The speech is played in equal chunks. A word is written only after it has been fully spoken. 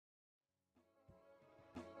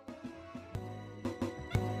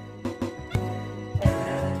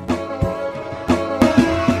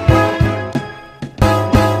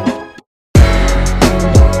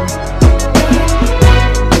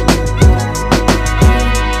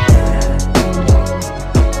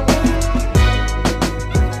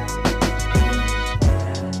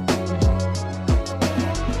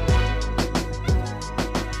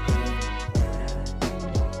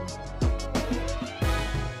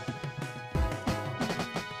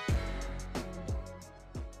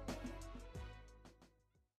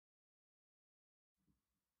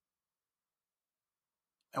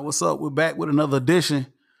And what's up? We're back with another edition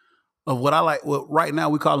of what I like. What right now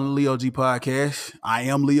we call the Leo G podcast. I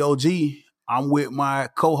am Leo G. I'm with my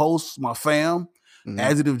co-host, my fam, Mhm.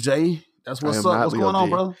 Adjective J. That's I what's am up. not What's Leo going on,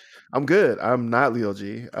 G. brother? I'm good. I'm not Leo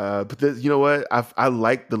G. But you know what? I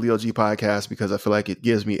like the Leo G podcast because I feel like it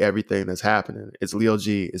gives me everything that's happening. It's Leo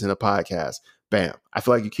G. It's in a podcast. Bam. I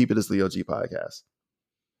feel like you keep it as Leo G podcast.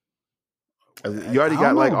 You already I don't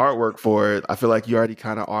got like know. artwork for it. I feel like you already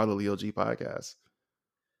kind of are the Leo G podcast.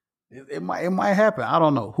 It might happen. I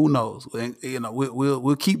don't know. Who knows? And,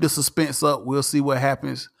 we'll keep the suspense up. We'll see what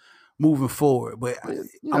happens moving forward. But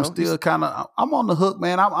I'm still kind of I'm on the hook,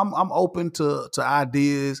 man. I'm open to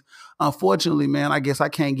ideas. Unfortunately, man, I guess I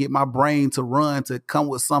can't get my brain to run to come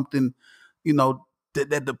with something,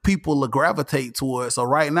 that the people will gravitate towards. So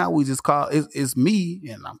right now we just call it's me,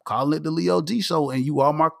 and I'm calling it the Leo G Show. And you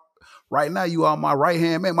are my right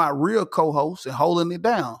hand man, my real co-host, and holding it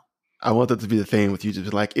down. I want that to be the thing with you,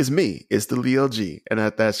 just like, it's me, it's the Leo G, and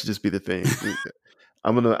that should just be the thing.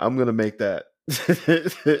 I'm gonna make that.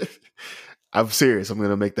 I'm serious. I'm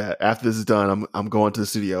gonna make that. After this is done, I'm going to the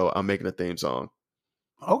studio. I'm making a theme song.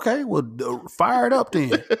 Okay, well, fire it up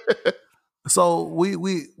then. So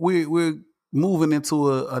we're moving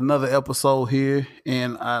into another episode here,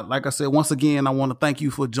 and like I said, once again, I want to thank you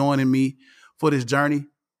for joining me for this journey.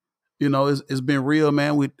 It's been real,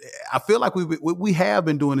 man. I feel like we have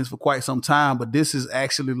been doing this for quite some time, but this is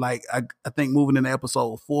actually like I think moving into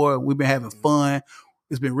episode 4. We've been having fun.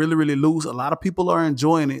 It's been really, really loose. A lot of people are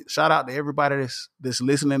enjoying it. Shout out to everybody that's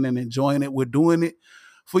listening and enjoying it. We're doing it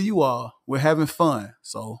for you all. We're having fun.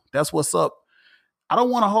 So that's what's up. I don't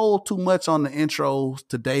want to hold too much on the intros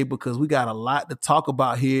today because we got a lot to talk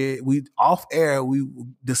about here. We off air, we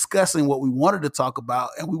discussing what we wanted to talk about,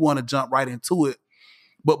 and we want to jump right into it.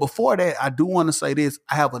 But before that, I do want to say this.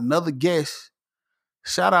 I have another guest.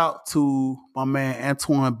 Shout out to my man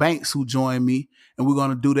Antoine Banks who joined me, and we're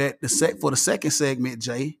going to do that for the second segment,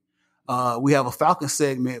 Jay. We have a Falcon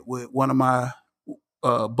segment with one of my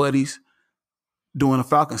buddies doing a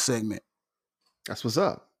Falcon segment. That's what's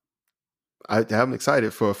up. I'm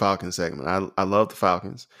excited for a Falcon segment. I love the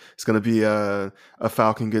Falcons. It's going to be a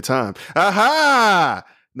Falcon good time. Aha!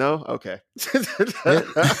 No, okay.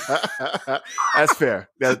 That's fair.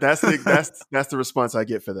 That's the response I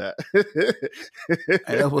get for that.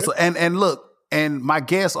 and look, and my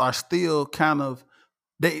guests are still kind of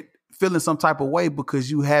they feeling some type of way because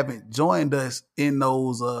you haven't joined us in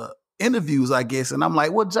those interviews, I guess. And I'm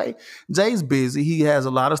like, well, Jay's busy. He has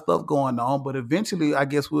a lot of stuff going on, but eventually I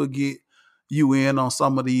guess we'll get you in on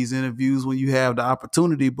some of these interviews when you have the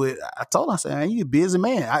opportunity. But I told him, I said, man, you're a busy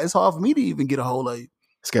man. It's hard for me to even get a hold of you.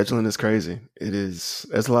 Scheduling is crazy. It is.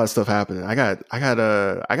 There's a lot of stuff happening. I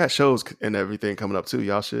got shows and everything coming up too.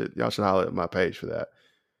 Y'all should holler at my page for that.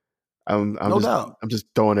 I'm just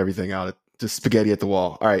throwing everything out. Just spaghetti at the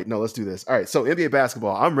wall. All right, no, let's do this. All right, so NBA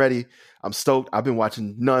basketball. I'm ready. I'm stoked. I've been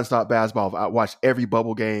watching nonstop basketball. I watched every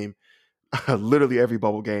bubble game, literally every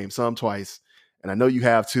bubble game, some twice, and I know you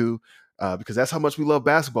have too, because that's how much we love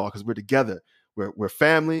basketball. Because we're together. We're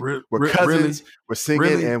family. We're cousins. Really? We're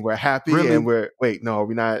singing and we're happy. And are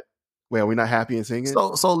we not? Wait, are we not happy and singing?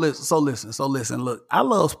 So listen. Look, I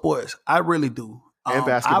love sports. I really do. And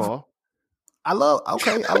basketball. I love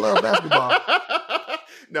basketball.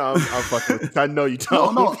 No, I'm fucking with you. I know you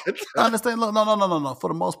don't. No. I understand. Look, no. For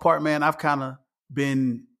the most part, man, I've kind of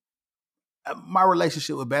been. My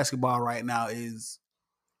relationship with basketball right now is,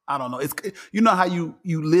 I don't know. It's how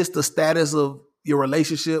you list the status of your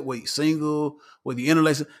relationship, whether you're single, whether you're in a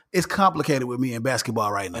relationship. It's complicated with me in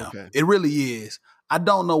basketball right now. Okay. It really is. I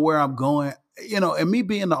don't know where I'm going. And me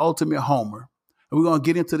being the ultimate homer, and we're gonna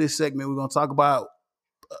get into this segment. We're gonna talk about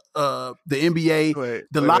the NBA,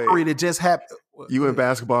 lottery that just happened. You in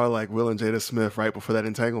basketball like Will and Jada Smith right before that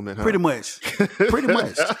entanglement, huh? Pretty much.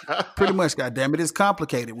 God damn it, it's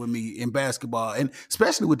complicated with me in basketball, and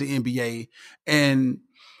especially with the NBA. And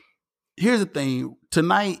here's the thing: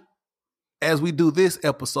 tonight, as we do this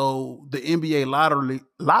episode, the NBA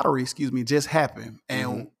lottery, just happened,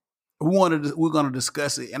 and we're going to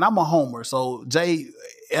discuss it. And I'm a homer, so Jay,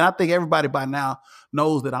 and I think everybody by now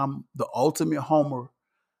knows that I'm the ultimate homer.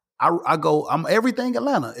 I'm everything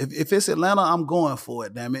Atlanta. If it's Atlanta, I'm going for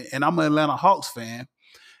it, damn it. And I'm an Atlanta Hawks fan.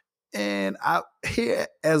 And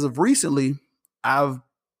as of recently, I've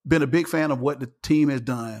been a big fan of what the team has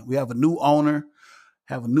done. We have a new owner,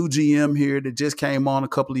 have a new GM here that just came on a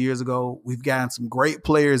couple of years ago. We've gotten some great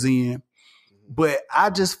players in. But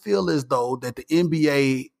I just feel as though that the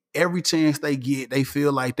NBA, every chance they get, they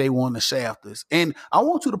feel like they want to shaft us. And I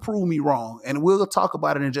want you to prove me wrong. And we'll talk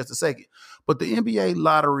about it in just a second. But the NBA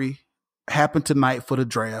lottery happened tonight for the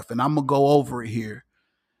draft. And I'm going to go over it here.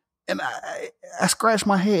 And I scratch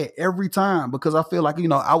my head every time because I feel like,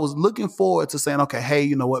 I was looking forward to saying, okay, hey,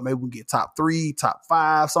 you know what? Maybe we can get top 3, top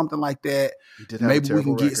 5, something like that. He did have maybe a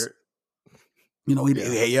terrible record. He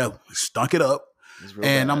stunk it up.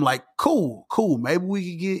 And bad. I'm like, cool. Maybe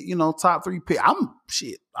we could get, top 3 pick.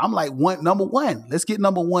 I'm like number 1. Let's get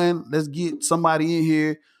number 1. Let's get somebody in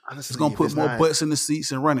here. Honestly, it's going to put more butts in the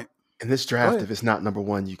seats and run it. In this draft, if it's not number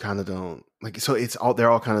 1, you kind of don't like. So they're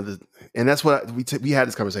all kind of and that's what we had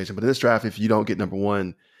this conversation. But in this draft, if you don't get number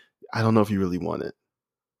 1, I don't know if you really want it.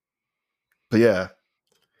 But yeah,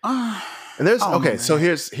 and there's okay. So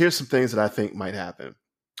here's some things that I think might happen.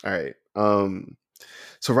 All right.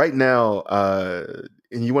 So right now,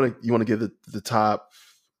 and you want to give the top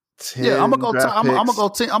 10. Yeah, I'm gonna go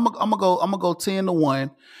 10. I'm gonna go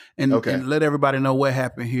 10-1, and let everybody know what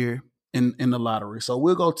happened here in the lottery. So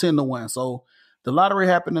we'll go 10-1. So the lottery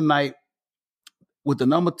happened tonight with the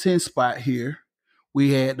number 10 spot here.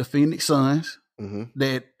 We had the Phoenix Suns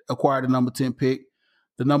that acquired the number 10 pick.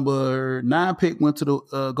 The number 9 pick goes to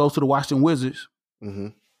the Washington Wizards. Mm-hmm.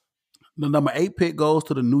 The number 8 pick goes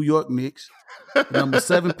to the New York Knicks. The number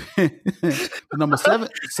 7 pick. The number 7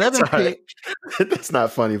 pick. That's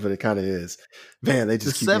not funny, but it kind of is. Man, they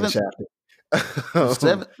just keep getting shafted.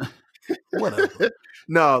 7. Whatever.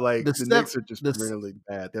 No, like the Knicks are just really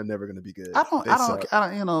bad. They're never going to be good. I don't.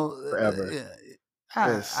 Forever.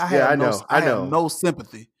 I know. No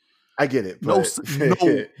sympathy. I get it. But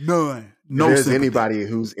none. No. If there's sympathy. Anybody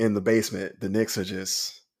who's in the basement, the Knicks are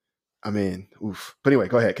just. I mean, oof. But anyway,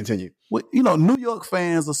 go ahead. Continue. Well, New York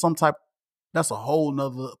fans are some type. That's a whole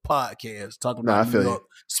nother podcast talking about New York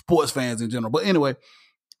sports fans in general. But anyway,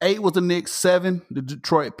 8 was the Knicks. 7, the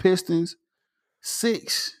Detroit Pistons.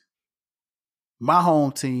 6, my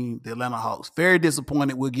home team, the Atlanta Hawks. Very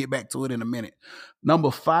disappointed. We'll get back to it in a minute. Number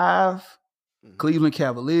 5, Cleveland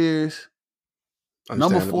Cavaliers.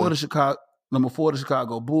 Number 4, the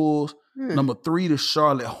Chicago Bulls. Number 3, the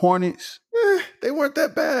Charlotte Hornets. They weren't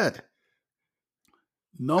that bad.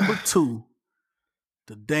 Number 2,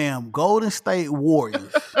 the damn Golden State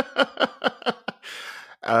Warriors.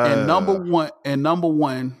 And number one,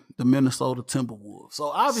 the Minnesota Timberwolves. So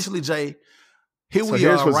obviously, Jay, here's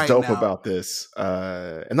what's dope about this.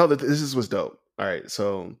 This is what's dope. All right,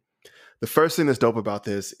 so the first thing that's dope about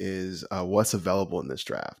this is what's available in this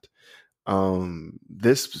draft.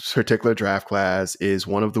 This particular draft class is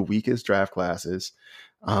one of the weakest draft classes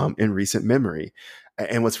in recent memory.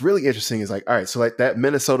 And what's really interesting is all right, so that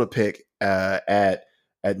Minnesota pick at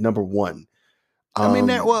number 1.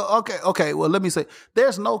 Okay. Well, let me say,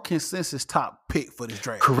 there's no consensus top pick for this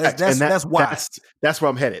draft. Correct. That's why. That's where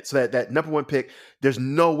I'm headed. So that number 1 pick, there's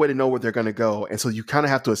no way to know where they're going to go, and so you kind of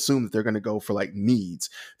have to assume that they're going to go for needs.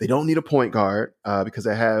 They don't need a point guard because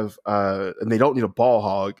they have, and they don't need a ball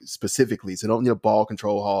hog specifically. So they don't need a ball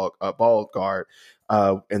control ball guard.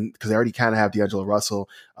 And because they already kind of have D'Angelo Russell,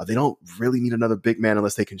 they don't really need another big man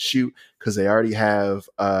unless they can shoot because they already have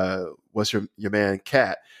what's your man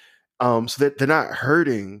Cat. So they're not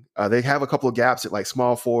hurting. They have a couple of gaps at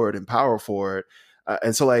small forward and power forward,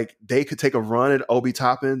 and so they could take a run at Obi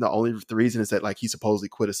Toppin. The only reason is that he supposedly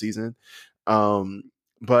quit a season,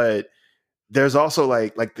 but there's also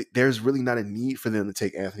there's really not a need for them to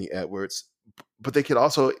take Anthony Edwards, but they could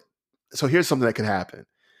also. So here's something that could happen.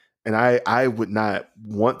 And I would not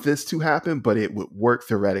want this to happen, but it would work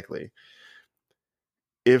theoretically.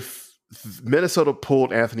 If Minnesota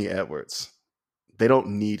pulled Anthony Edwards, they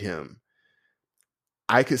don't need him.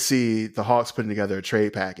 I could see the Hawks putting together a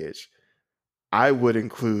trade package. I would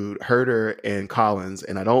include Herter and Collins,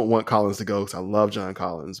 and I don't want Collins to go because I love John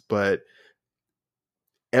Collins, but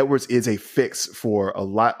Edwards is a fix for a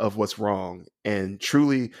lot of what's wrong. And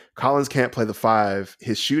truly, Collins can't play the 5.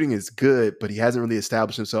 His shooting is good, but he hasn't really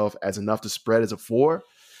established himself as enough to spread as a 4.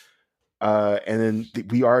 And then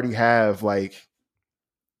we already have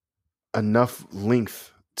enough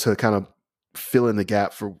length to kind of fill in the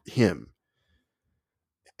gap for him.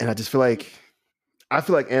 And I just feel like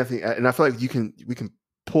Anthony, and I feel like we can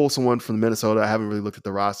pull someone from Minnesota. I haven't really looked at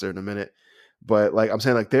the roster in a minute, but I'm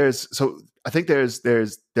saying I think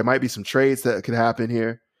there might be some trades that could happen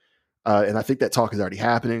here. And I think that talk is already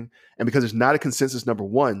happening. And because there's not a consensus number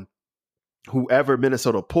 1, whoever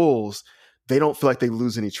Minnesota pulls, they don't feel like they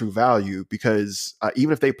lose any true value because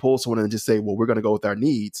even if they pull someone and just say, well, we're going to go with our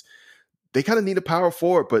needs, they kind of need a power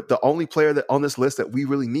forward. But the only player that on this list that we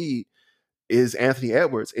really need is Anthony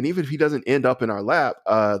Edwards. And even if he doesn't end up in our lap,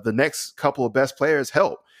 the next couple of best players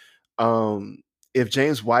help. If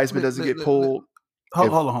James Wiseman doesn't get pulled.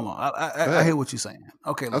 Hold on. I hear what you're saying.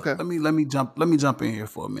 Okay. Let me jump in here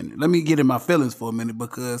for a minute. Let me get in my feelings for a minute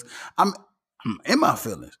because I'm in my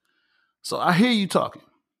feelings. So I hear you talking.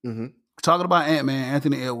 Mm-hmm. Talking about Ant-Man,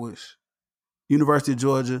 Anthony Edwards, University of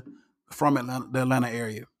Georgia, from Atlanta, the Atlanta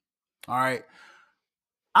area. All right.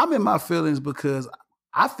 I'm in my feelings because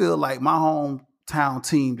I feel like my hometown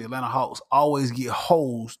team, the Atlanta Hawks, always get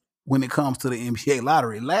hosed when it comes to the NBA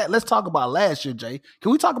lottery. Let's talk about last year, Jay.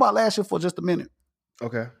 Can we talk about last year for just a minute?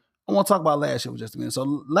 Okay. I want to talk about last year for just a minute.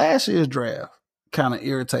 So last year's draft kind of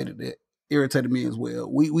irritated me as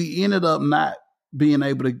well. We ended up not being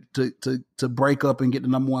able to break up and get the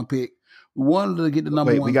number one pick. We wanted to get the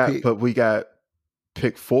number one pick. But we got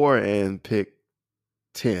pick 4 and pick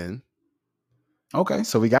 10. Okay.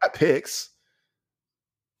 So we got picks.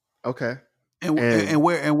 Okay. So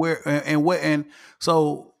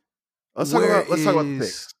let's talk about the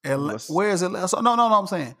picks. Where is Atlanta? So, no, I'm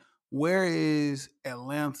saying, where is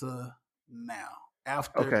Atlanta now?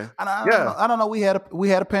 After I don't know. We had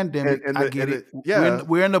a pandemic. I get it.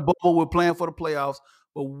 We're in the bubble. We're playing for the playoffs.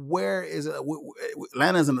 But where is it?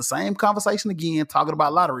 Atlanta's in the same conversation again, talking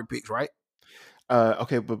about lottery picks, right?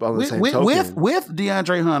 Okay, but on the same token, with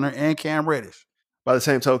DeAndre Hunter and Cam Reddish. By the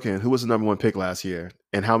same token, who was the number one pick last year,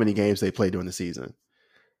 and how many games they played during the season?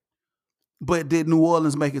 But did New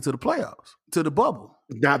Orleans make it to the playoffs, to the bubble?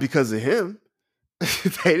 Not because of him.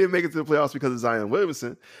 They didn't make it to the playoffs because of Zion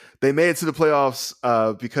Williamson. They made it to the playoffs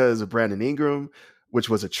because of Brandon Ingram, which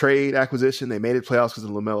was a trade acquisition. They made it playoffs because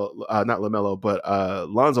of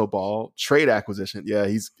Lonzo Ball trade acquisition. Yeah,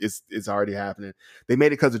 it's already happening. They made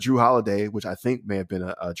it because of Drew Holiday, which I think may have been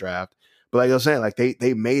a draft. But like I was saying, like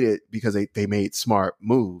they made it because they made smart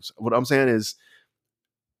moves. What I'm saying is,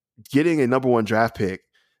 getting a number one draft pick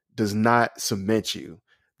does not cement you.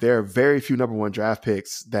 There are very few number one draft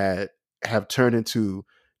picks that have turned into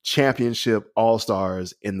championship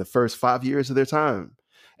all-stars in the first 5 years of their time.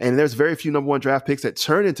 And there's very few number one draft picks that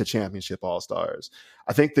turn into championship all-stars.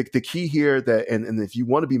 I think the key here and if you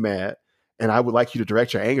want to be mad, and I would like you to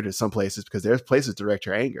direct your anger to some places, because there's places to direct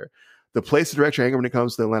your anger. The place to direct your anger when it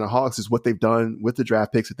comes to the Atlanta Hawks is what they've done with the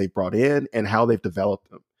draft picks that they've brought in and how they've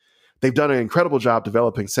developed them. They've done an incredible job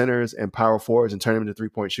developing centers and power forwards and turning them into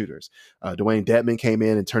three-point shooters. Dwayne Dedmon came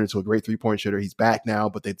in and turned into a great three-point shooter. He's back now,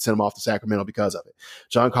 but they sent him off to Sacramento because of it.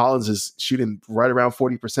 John Collins is shooting right around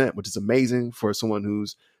 40%, which is amazing for someone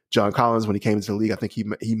who's John Collins. When he came into the league, I think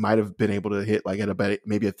he might have been able to hit like at about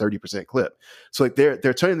maybe a 30% clip. So like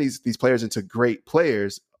they're turning these players into great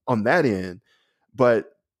players on that end,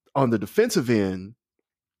 but on the defensive end,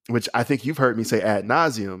 which I think you've heard me say ad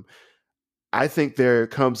nauseum, I think there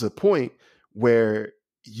comes a point where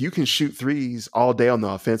you can shoot threes all day on the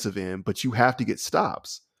offensive end, but you have to get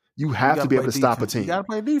stops. You have to be able to stop a team. You got to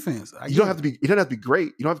play defense. You don't have to be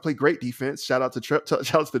great. You don't have to play great defense. Shout out to the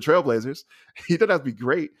Trailblazers. You don't have to be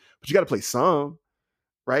great, but you got to play some,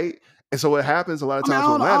 right? And so what happens a lot of times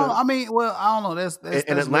with Atlanta? I don't know. That's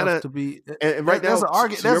Atlanta to be. And right now, there's an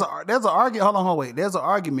argument. There's an argument. Hold on, wait. There's an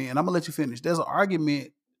argument, and I'm gonna let you finish. There's an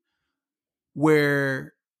argument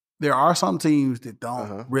where there are some teams that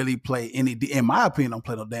don't really play any. In my opinion, don't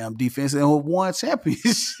play no damn defense and have won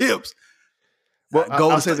championships. Well,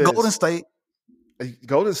 Golden State.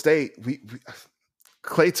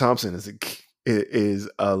 Klay Thompson is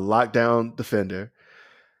a lockdown defender.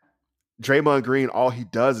 Draymond Green, all he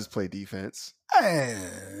does is play defense.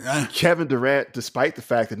 Kevin Durant, despite the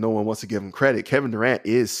fact that no one wants to give him credit, Kevin Durant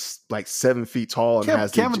is like 7 feet tall and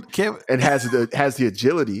has the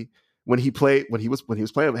agility. When he was playing,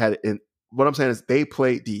 what I'm saying is they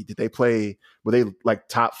played D. Did they play? Were they like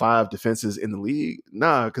top 5 defenses in the league?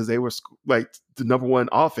 Nah, because they were like the number one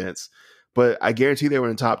offense. But I guarantee they were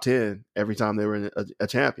in the top 10 every time they were in a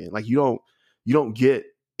champion. Like you don't get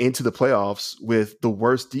into the playoffs with the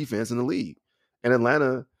worst defense in the league, and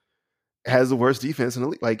Atlanta has the worst defense in the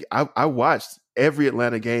league. Like I watched every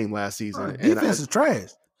Atlanta game last season. Defense is trash.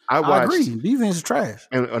 I agree. Defense is trash.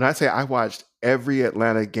 And when I say I watched every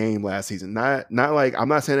Atlanta game last season, not like, I'm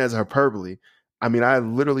not saying that as a hyperbole. I mean, I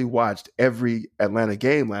literally watched every Atlanta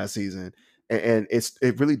game last season, and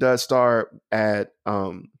it really does start at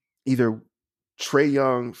either Trae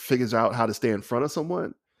Young figures out how to stay in front of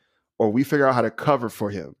someone, or we figure out how to cover for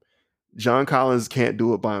him. John Collins can't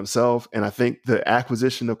do it by himself, and I think the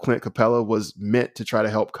acquisition of Clint Capella was meant to try to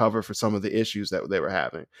help cover for some of the issues that they were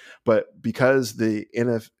having. But because the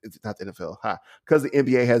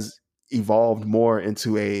NBA has evolved more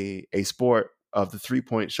into a sport of the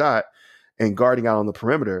 3-point shot and guarding out on the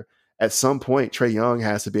perimeter, at some point Trae Young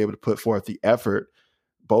has to be able to put forth the effort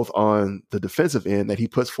both on the defensive end that he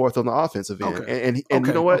puts forth on the offensive end. And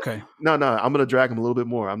you know what? No, I'm going to drag him a little bit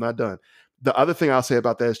more. I'm not done. The other thing I'll say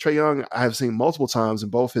about that is Trae Young, I have seen multiple times in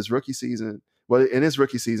both his rookie season well, in his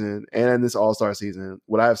rookie season and in this All-Star season,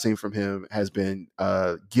 what I've seen from him has been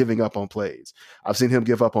giving up on plays. I've seen him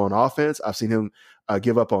give up on offense. I've seen him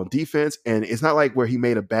give up on defense. And it's not like where he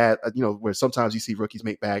made a bad, where sometimes you see rookies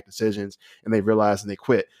make bad decisions and they realize and they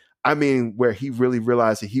quit. I mean, where he really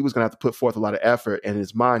realized that he was going to have to put forth a lot of effort. And in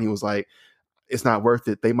his mind, he was like, it's not worth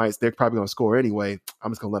it. They're probably going to score anyway.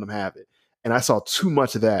 I'm just going to let them have it. And I saw too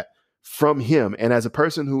much of that from him. And as a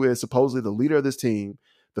person who is supposedly the leader of this team,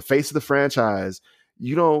 the face of the franchise,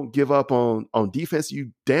 you don't give up on defense.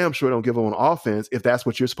 You damn sure don't give up on offense if that's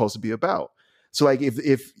what you're supposed to be about. So like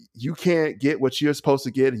if you can't get what you're supposed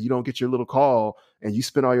to get and you don't get your little call and you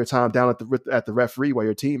spend all your time down at the referee while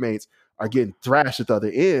your teammates are getting thrashed at the other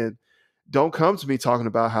end, don't come to me talking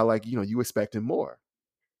about how you expecting more.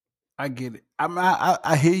 I get it.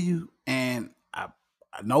 I hear you, and I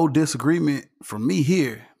no disagreement from me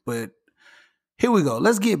here, but here we go.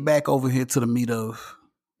 Let's get back over here to the meat of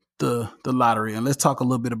the lottery, and let's talk a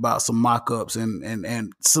little bit about some mock-ups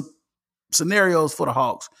and some scenarios for the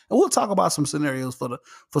Hawks, and we'll talk about some scenarios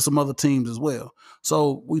for some other teams as well.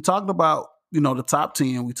 So we talked about the top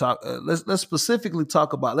 10. We talk. Let's specifically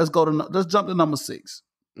talk about. Let's jump to number 6.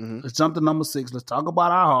 Mm-hmm. Let's jump to number 6. Let's talk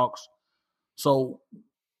about our Hawks. So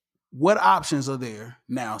what options are there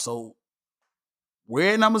now? So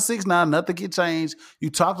we're at number 6 now. Nothing can change.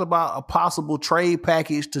 You talked about a possible trade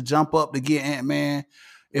package to jump up to get Ant-Man.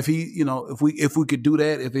 If he, if we could do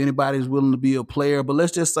that, if anybody's willing to be a player, but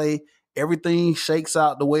let's just say everything shakes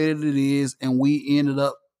out the way that it is, and we ended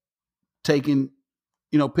up picking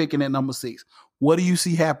at number 6. What do you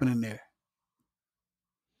see happening there?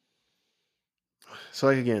 So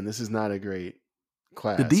again, this is not a great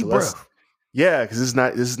class. The deep breath. Yeah, because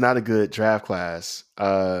this is not a good draft class,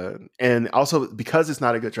 and also because it's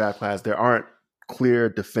not a good draft class, there aren't clear,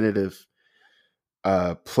 definitive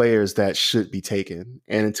players that should be taken.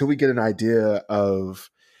 And until we get an idea of,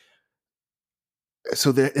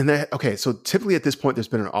 so typically at this point there's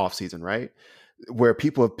been an off season, right, where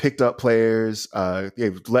people have picked up players,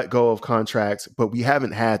 they've let go of contracts, but we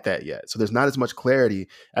haven't had that yet. So there's not as much clarity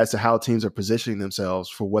as to how teams are positioning themselves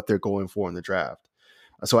for what they're going for in the draft.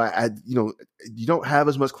 So you don't have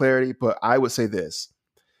as much clarity, but I would say this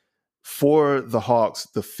for the Hawks,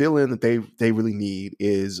 the fill-in that they really need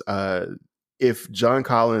is if John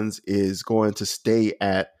Collins is going to stay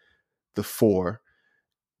at the 4,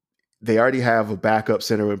 they already have a backup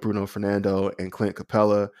center with Bruno Fernando and Clint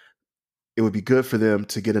Capella. It would be good for them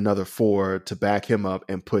to get another 4 to back him up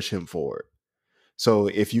and push him forward. So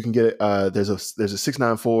if you can get there's a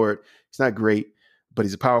 6'9" forward. He's not great, but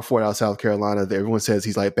he's a power forward out of South Carolina. Everyone says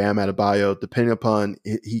he's like Bam Adebayo. Depending upon,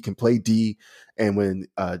 he can play D. And when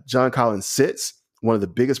John Collins sits, one of the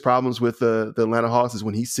biggest problems with the Atlanta Hawks is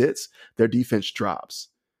when he sits, their defense drops.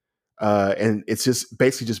 And it's just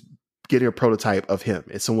basically just getting a prototype of him.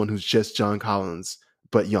 It's someone who's just John Collins,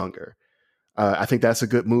 but younger. I think that's a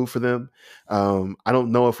good move for them. I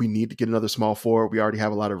don't know if we need to get another small forward. We already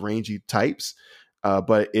have a lot of rangy types.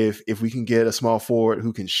 But if we can get a small forward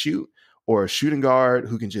who can shoot, or a shooting guard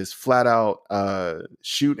who can just flat out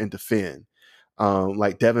shoot and defend,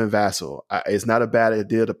 like Devin Vassell. It's not a bad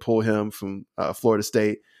idea to pull him from Florida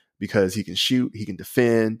State because he can shoot, he can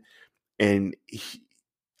defend, and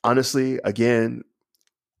honestly, again,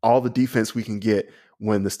 all the defense we can get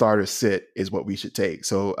when the starters sit is what we should take.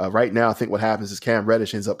 So right now, I think what happens is Cam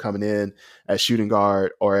Reddish ends up coming in at shooting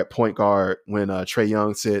guard or at point guard when Trae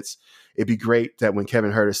Young sits. It'd be great that when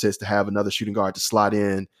Kevin Huerter sits to have another shooting guard to slot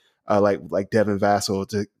in, like Devin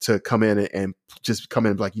Vassell to come in and just come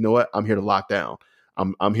in and be like, you know what, I'm here to lock down.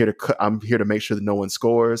 I'm here to make sure that no one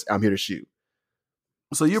scores. I'm here to shoot.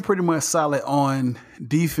 So you're pretty much solid on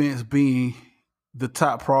defense being the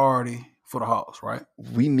top priority for the Hawks, right?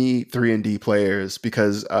 We need 3-and-D players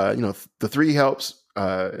because the 3 helps.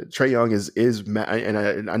 Trae Young is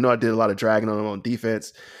and I know I did a lot of dragging on him on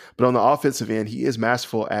defense, but on the offensive end, he is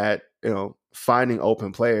masterful at finding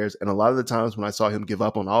open players. And a lot of the times when I saw him give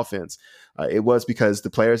up on offense, it was because the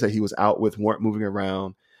players that he was out with weren't moving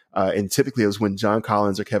around. And typically it was when John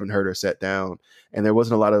Collins or Kevin Huerter sat down, and there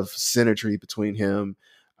wasn't a lot of synergy between him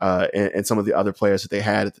and some of the other players that they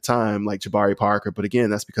had at the time, like Jabari Parker. But again,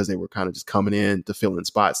 that's because they were kind of just coming in to fill in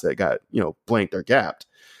spots that got, blanked or gapped.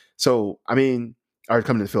 So, or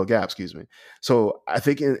coming in to fill a gap, excuse me. So I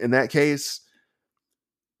think in that case,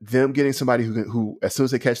 them getting somebody who, as soon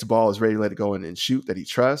as they catch the ball, is ready to let it go in and shoot, that he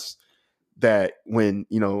trusts, that when,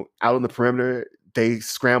 out on the perimeter, they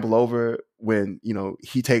scramble over when,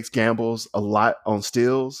 he takes gambles a lot on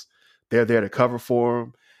steals. They're there to cover for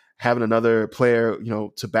him. Having another player,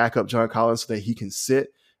 to back up John Collins so that he can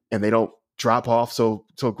sit and they don't drop off so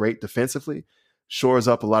great defensively shores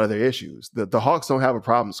up a lot of their issues. The Hawks don't have a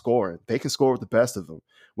problem scoring. They can score with the best of them.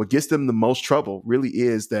 What gets them the most trouble really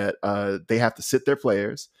is that they have to sit their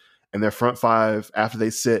players, and their front five, after they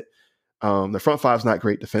sit, their front five is not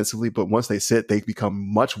great defensively, but once they sit, they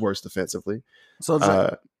become much worse defensively.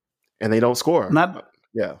 So, and they don't score.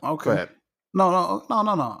 Yeah. Okay. Go ahead.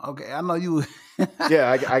 No. Okay, I know you.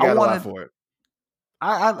 Yeah, I got a lot for it.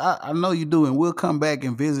 I know you do, and we'll come back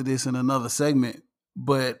and visit this in another segment.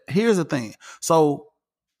 But here's the thing. So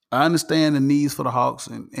I understand the needs for the Hawks,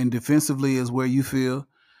 and defensively is where you feel.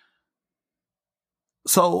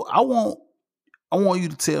 So I want you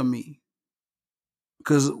to tell me,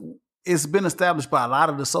 because it's been established by a lot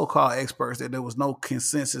of the so-called experts that there was no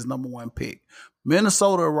consensus number one pick.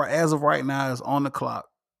 Minnesota, as of right now, is on the clock.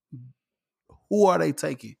 Who are they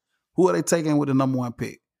taking? Who are they taking with the number one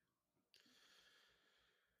pick?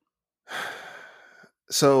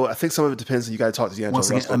 So I think some of it depends. You got to talk to D'Angelo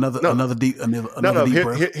Russell. Another deep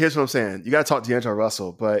breath. Here's what I'm saying. You got to talk to D'Angelo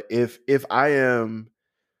Russell. But if I'm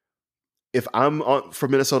for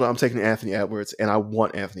Minnesota, I'm taking Anthony Edwards, and I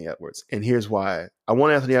want Anthony Edwards. And here's why. I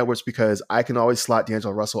want Anthony Edwards because I can always slot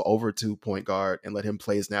D'Angelo Russell over to point guard and let him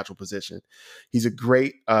play his natural position. He's a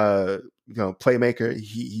great playmaker.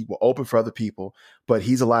 He will open for other people, but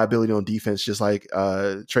he's a liability on defense, just like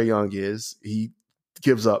Trae Young is. He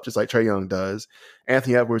gives up just like Trae Young does.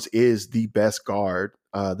 Anthony Edwards is the best guard,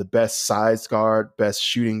 the best sized guard, best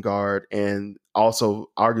shooting guard, and also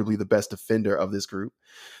arguably the best defender of this group.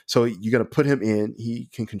 So you're going to put him in. He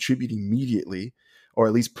can contribute immediately, or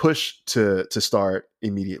at least push to start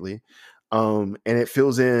immediately. And it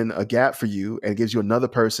fills in a gap for you and gives you another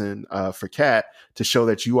person for Cat to show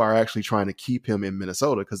that you are actually trying to keep him in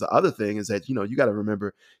Minnesota. Because the other thing is that, you got to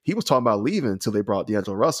remember, he was talking about leaving until they brought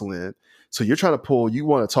D'Angelo Russell in. So you're trying to you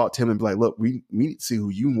want to talk to him and be like, look, we need to see who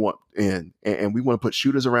you want in. And we want to put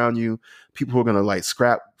shooters around you, people who are going to like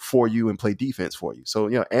scrap for you and play defense for you. So,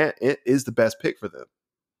 Ant is the best pick for them.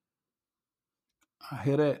 I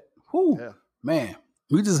hear that. Whew, yeah. Man,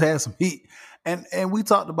 we just had some heat. And we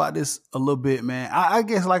talked about this a little bit, man. I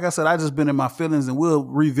guess, like I said, I just been in my feelings, and we'll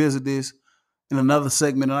revisit this in another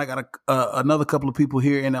segment. And I got another couple of people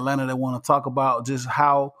here in Atlanta that want to talk about just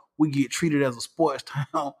how we get treated as a sports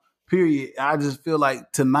town, period. I just feel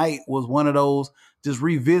like tonight was one of those just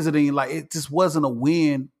revisiting, like it just wasn't a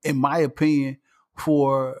win, in my opinion,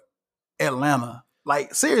 for Atlanta.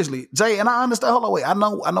 Like, seriously, Jay, and I understand. Hold on, wait. I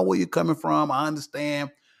know where you're coming from. I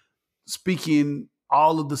understand speaking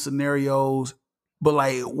all of the scenarios, but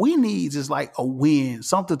like we need just like a win,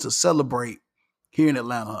 something to celebrate here in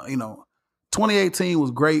Atlanta. 2018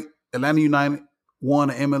 was great. Atlanta United won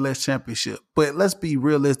an MLS championship, but let's be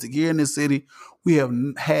realistic. Here in this city, we have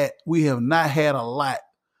not had a lot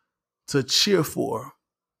to cheer for,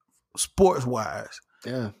 sports wise.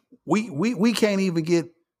 Yeah, we can't even get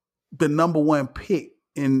the number one pick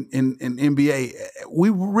in NBA. We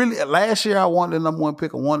really, last year I wanted the number one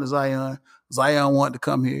pick. I wanted Zion. Zion wanted to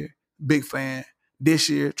come here. Big fan. This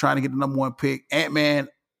year, trying to get the number one pick. Ant-Man,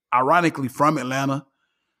 ironically, from Atlanta.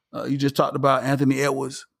 You just talked about Anthony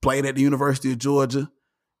Edwards, played at the University of Georgia,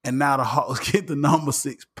 and now the Hawks get the number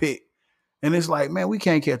 6 pick. And it's like, man, we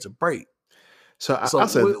can't catch a break. So I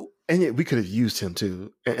said, and yet we could have used him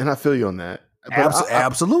too. And I feel you on that.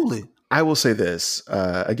 Absolutely. I will say this,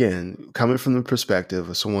 again, coming from the perspective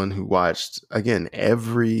of someone who watched, again,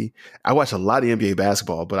 I watched a lot of NBA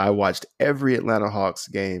basketball, but I watched every Atlanta Hawks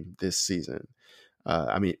game this season.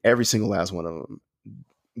 Every single last one of them.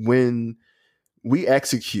 When we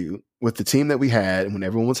execute with the team that we had and when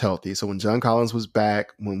everyone was healthy, so when John Collins was back,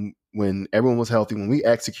 when everyone was healthy, when we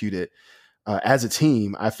executed as a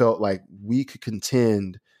team, I felt like we could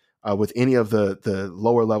contend with any of the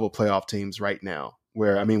lower level playoff teams right now.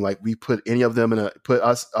 Where we put any of them put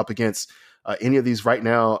us up against any of these right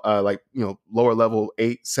now, lower level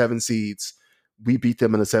 8-7 seeds. We beat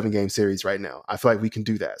them in a 7-game series right now. I feel like we can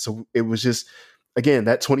do that. So it was just, again,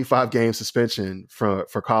 that 25-game suspension for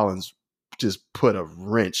Collins just put a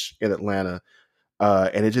wrench in Atlanta,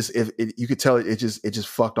 and you could tell it just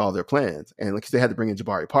fucked all their plans. And they had to bring in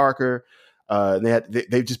Jabari Parker.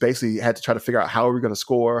 They just basically had to try to figure out how are we going to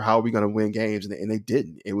score, how are we going to win games, and they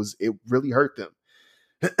didn't. It really hurt them.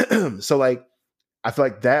 So I feel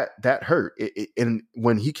like that hurt. And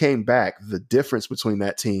when he came back, the difference between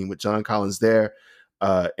that team with John Collins there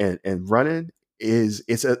and running is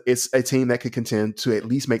it's a team that could contend to at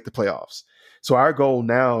least make the playoffs. So our goal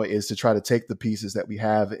now is to try to take the pieces that we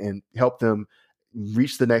have and help them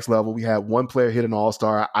reach the next level. We have one player hit an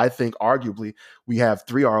all-star. I think arguably we have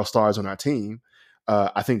 3 all-stars on our team.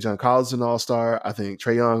 I think John Collins is an all-star. I think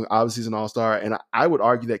Trae Young obviously is an all-star. And I would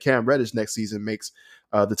argue that Cam Reddish next season makes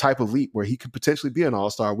the type of leap where he could potentially be an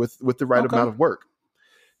all-star with the right amount of work.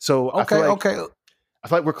 So I feel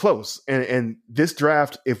like we're close. And this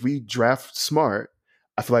draft, if we draft smart,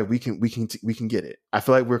 I feel like we can get it. I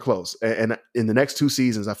feel like we're close. And in the next 2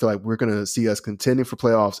 seasons, I feel like we're going to see us contending for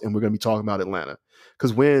playoffs, and we're going to be talking about Atlanta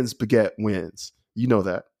because wins beget wins. You know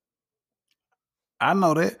that. I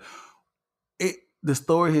know that. The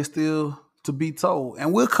story is still to be told,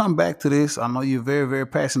 and we'll come back to this. I know you're very, very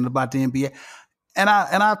passionate about the NBA, and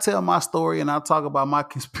I tell my story, and I talk about my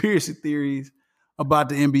conspiracy theories about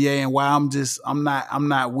the NBA and why I'm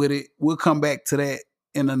not with it. We'll come back to that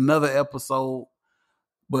in another episode.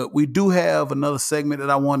 But we do have another segment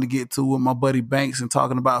that I wanted to get to with my buddy Banks and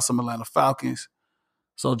talking about some Atlanta Falcons.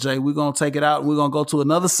 So, Jay, we're going to take it out and we're going to go to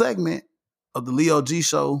another segment of the Leo G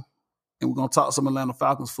Show, and we're going to talk some Atlanta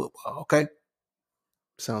Falcons football, okay?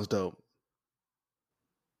 Sounds dope.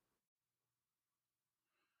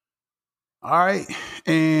 All right,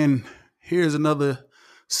 and here's another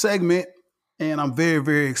segment, and I'm very,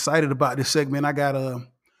 very excited about this segment. I got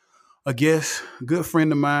a guest, a good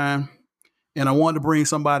friend of mine, and I wanted to bring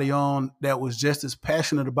somebody on that was just as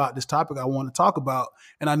passionate about this topic I want to talk about,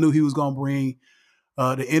 and I knew he was going to bring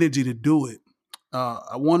the energy to do it.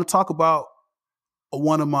 I want to talk about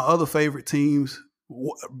one of my other favorite teams,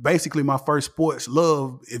 basically my first sports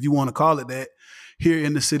love, if you want to call it that, here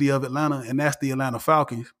in the city of Atlanta, and that's the Atlanta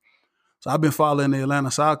Falcons. So I've been following the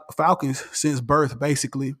Atlanta Falcons since birth,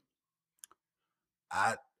 basically.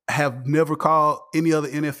 I have never called any other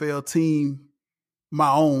NFL team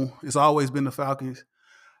my own. It's always been the Falcons.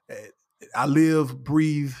 I live,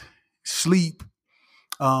 breathe, sleep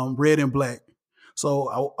red and black.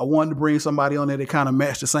 So I wanted to bring somebody on there that kind of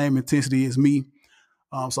matched the same intensity as me.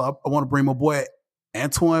 So I want to bring my boy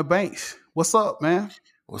Antoine Banks. What's up, man?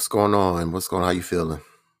 What's going on? How you feeling?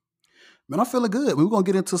 Man, I'm feeling good. We're going to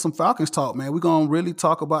get into some Falcons talk, man. We're going to really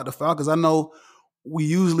talk about the Falcons. I know we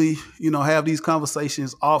usually, have these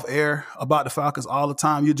conversations off air about the Falcons all the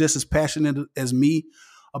time. You're just as passionate as me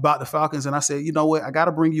about the Falcons. And I said, you know what? I got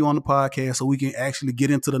to bring you on the podcast so we can actually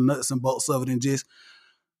get into the nuts and bolts of it and just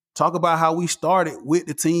talk about how we started with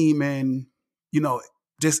the team and,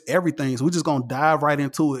 just everything. So we're just going to dive right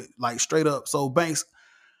into it, like straight up. So Banks,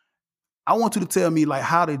 I want you to tell me, like,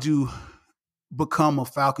 how did you become a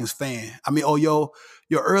Falcons fan? I mean, your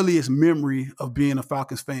earliest memory of being a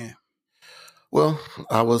Falcons fan. Well,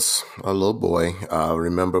 I was a little boy. I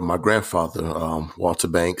remember my grandfather, Walter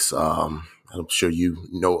Banks. I'm sure you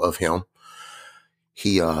know of him.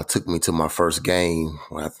 He took me to my first game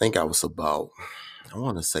when I think I was about, I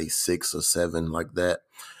want to say 6 or 7, like that.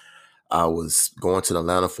 I was going to the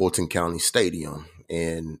Atlanta Fulton County Stadium,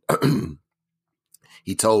 and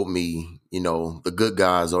he told me, the good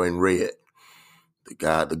guys are in red.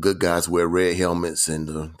 The good guys wear red helmets and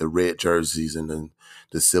the red jerseys and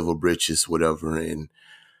the silver breeches, whatever. And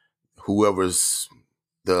whoever's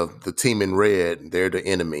the team in red, they're the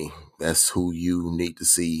enemy. That's who you need to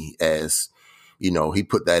see as, he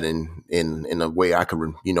put that in a way I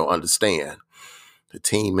could, understand. The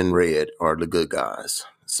team in red are the good guys.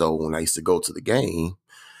 So when I used to go to the game,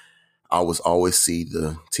 I was always see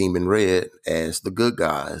the team in red as the good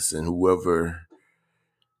guys, and whoever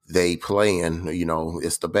they playing,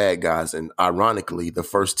 it's the bad guys. And ironically, the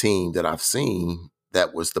first team that I've seen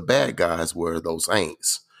that was the bad guys were those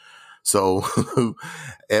Aints. So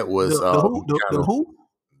it was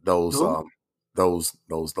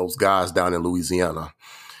those guys down in Louisiana.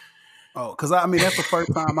 Oh, because that's the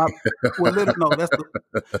first time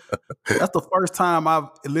that's the first time I've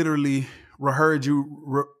literally heard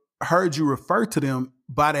you refer to them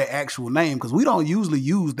by their actual name, because we don't usually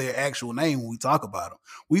use their actual name when we talk about them.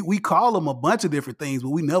 We call them a bunch of different things, but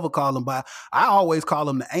we never call them by. I always call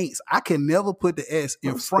them the Aints. I can never put the S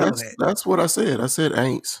in front of that. That's what I said. I said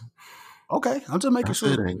Aints. Okay, I'm just making sure.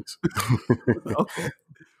 I said Aints. Okay.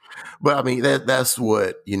 But I mean that's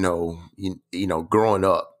what growing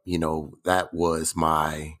up. That was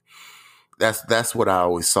my. That's what I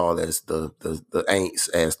always saw as the Aints,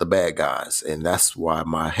 as the bad guys, and that's why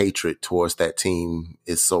my hatred towards that team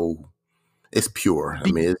is it's pure.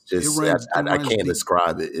 I mean, it's just I can't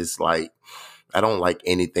describe it. It's like I don't like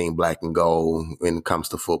anything black and gold when it comes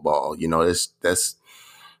to football.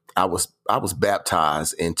 I was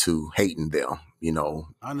baptized into hating them.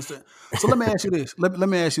 I understand. So let me ask you this. Let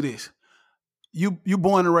me ask you this. You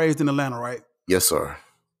born and raised in Atlanta, right? Yes, sir.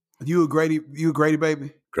 You a Grady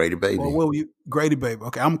baby? Grady baby. Well, what were you? Grady baby.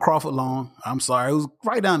 Okay, I'm Crawford Long. I'm sorry. It was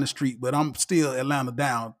right down the street, but I'm still Atlanta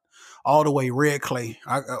down all the way, Red Clay.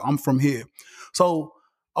 I'm from here. So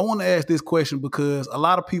I want to ask this question because a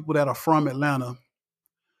lot of people that are from Atlanta,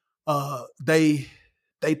 they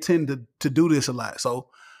tend to do this a lot. So,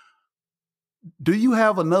 do you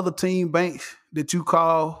have another team, Banks, that you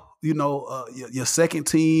call, your second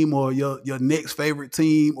team or your next favorite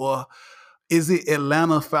team, or is it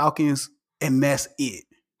Atlanta Falcons and that's it?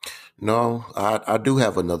 No, I do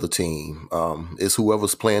have another team. It's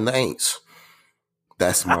whoever's playing the Aints.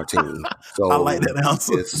 That's my team. So I like that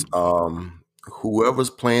answer. It's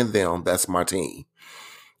whoever's playing them, that's my team.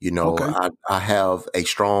 Okay. I have a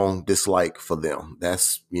strong dislike for them.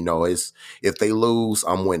 That's, it's if they lose,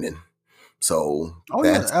 I'm winning. So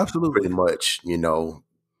that's absolutely pretty much,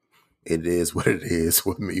 it is what it is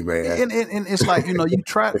with me, man. And it's like, you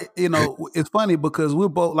try, it's funny because we're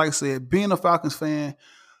both, like I said, being a Falcons fan,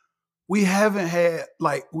 we haven't had,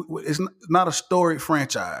 like, it's not a storied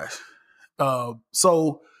franchise.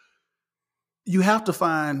 So you have to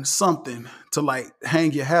find something to, like,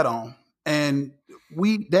 hang your hat on. And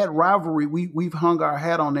that rivalry, we've hung our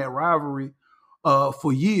hat on that rivalry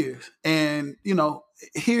for years. And,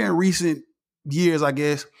 here in recent years, I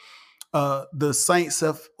guess, the Saints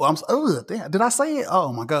have, did I say it?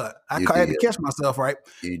 Oh my God. I had to catch myself, right?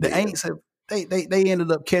 The Aints have, they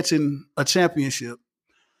ended up catching a championship.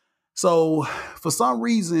 So for some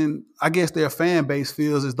reason, I guess their fan base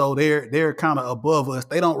feels as though they're kind of above us.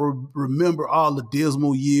 They don't remember all the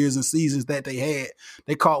dismal years and seasons that they had.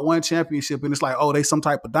 They caught one championship and it's like, oh, they some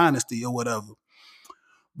type of dynasty or whatever.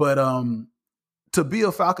 But to be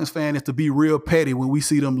a Falcons fan is to be real petty when we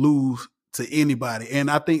see them lose to anybody. And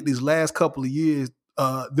I think these last couple of years,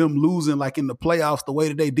 them losing like in the playoffs the way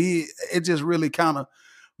that they did, it just really kind of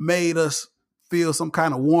made us feel some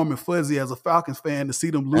kind of warm and fuzzy as a Falcons fan to see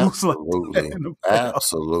them lose. Absolutely. Like that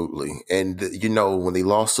absolutely. And, when they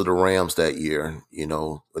lost to the Rams that year,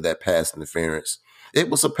 with that pass interference, it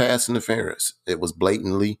was a pass interference. It was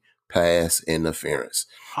blatantly pass interference.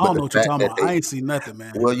 I don't know what you're talking about. I ain't seen nothing,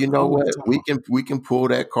 man. Well, you know what? We can pull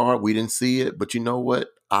that card. We didn't see it, but you know what?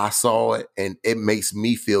 I saw it, and it makes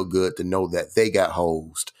me feel good to know that they got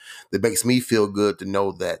hosed. It makes me feel good to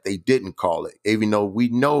know that they didn't call it, even though we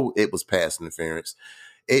know it was pass interference.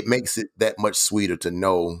 It makes it that much sweeter to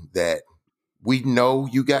know that we know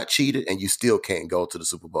you got cheated and you still can't go to the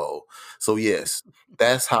Super Bowl. So yes,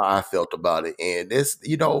 that's how I felt about it. And this,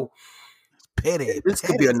 petty. This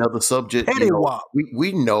could be another subject.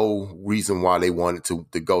 We know reason why they wanted to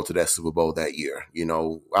go to that Super Bowl that year.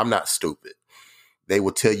 I'm not stupid. They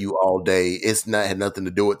will tell you all day it's not had nothing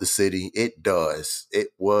to do with the city. It does. It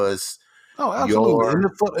was. Oh, absolutely.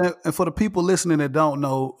 And for the people listening that don't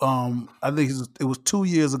know, I think it was 2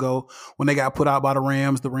 years ago when they got put out by the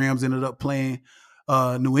Rams. The Rams ended up playing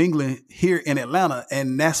New England here in Atlanta,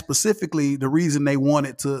 and that's specifically the reason they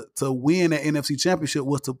wanted to win that NFC Championship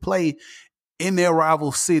was to play in their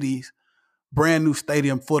rival cities, brand new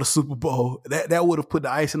stadium for the Super Bowl. That would have put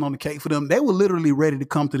the icing on the cake for them. They were literally ready to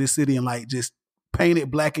come to this city and like just paint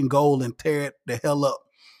it black and gold and tear it the hell up.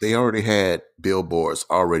 They already had billboards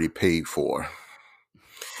already paid for.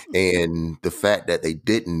 And the fact that they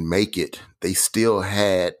didn't make it, they still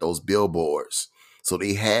had those billboards. So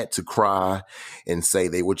they had to cry and say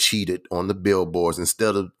they were cheated on the billboards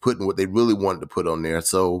instead of putting what they really wanted to put on there.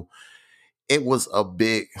 So it was a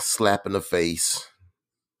big slap in the face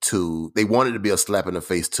they wanted to be a slap in the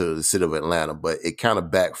face to the city of Atlanta, but it kind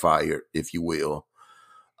of backfired, if you will.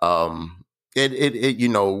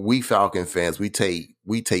 We Falcon fans, we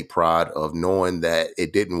take pride of knowing that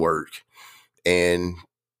it didn't work. And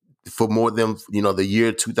for more than, the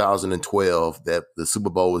year 2012 that the Super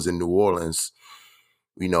Bowl was in New Orleans,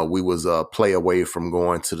 we was a play away from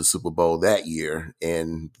going to the Super Bowl that year.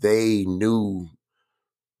 And they knew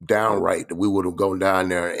downright that we would have gone down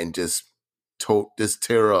there and just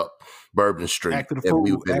tear up Bourbon Street. Act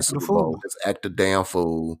the fool. Just act the damn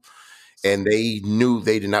fool. And they knew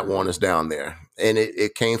they did not want us down there. And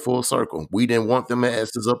it came full circle. We didn't want them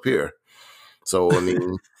asses up here. So, I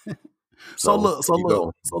mean. So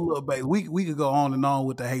look, babe, we could go on and on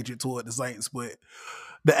with the hatred toward the Saints, but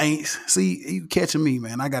the Aints, see, you catching me,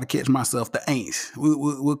 man. I got to catch myself, the Aints.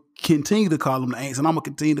 We'll continue to call them the Aints, and I'm going to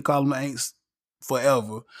continue to call them the Aints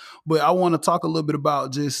forever. But I want to talk a little bit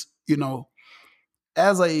about just, because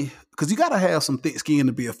you got to have some thick skin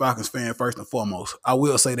to be a Falcons fan, first and foremost. I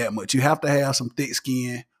will say that much. You have to have some thick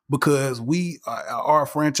skin because we are a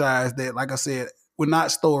franchise that, like I said, we're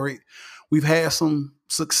not storied. We've had some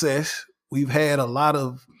success. We've had a lot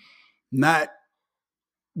of not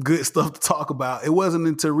good stuff to talk about. It wasn't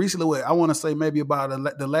until recently, I want to say maybe about in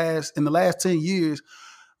the last 10 years,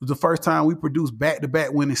 was the first time we produced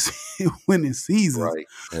back-to-back winning seasons. Right.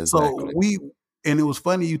 Exactly. So And it was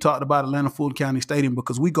funny you talked about Atlanta Fulton County Stadium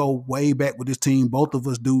because we go way back with this team. Both of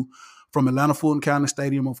us do, from Atlanta Fulton County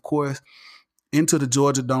Stadium, of course, into the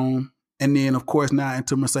Georgia Dome, and then, of course, now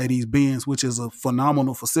into Mercedes-Benz, which is a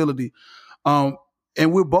phenomenal facility. And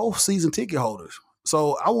we're both season ticket holders.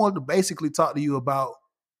 So I wanted to basically talk to you about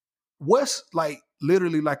what's like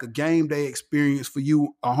literally like a game day experience for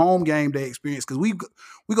you, a home game day experience, because we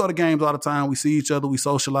go to games all the time. We see each other, we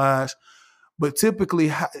socialize. But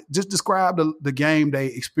typically, just describe the game day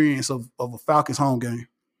experience of a Falcons home game.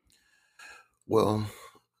 Well,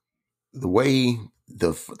 the way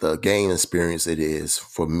the game experience it is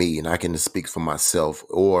for me, and I can speak for myself,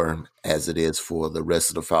 or as it is for the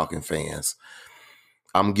rest of the Falcon fans,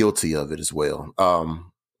 I'm guilty of it as well.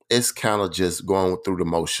 It's kind of just going through the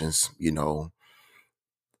motions, you know.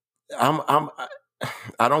 I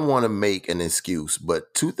don't want to make an excuse,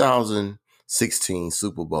 but 2016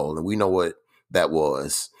 Super Bowl, and we know what that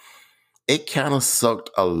was. It kind of sucked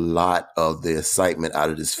a lot of the excitement out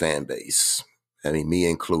of this fan base. I mean, me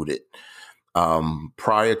included.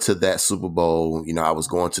 Prior to that Super Bowl, you know, I was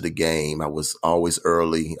going to the game. I was always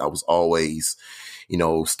early. I was always, you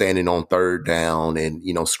know, standing on third down and,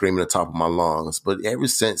 you know, screaming at the top of my lungs. But ever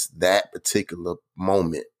since that particular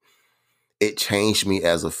moment, it changed me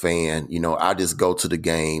as a fan. You know, I just go to the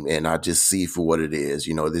game and I just see for what it is.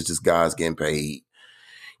 You know, there's just guys getting paid.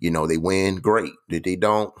 You know, they win, great. If they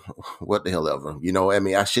don't, what the hell ever. You know, I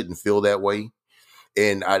mean, I shouldn't feel that way.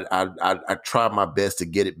 And I try my best to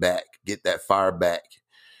get it back, get that fire back.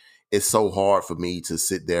 It's so hard for me to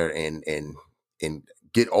sit there and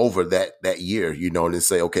get over that year, you know, and then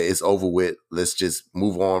say, okay, it's over with. Let's just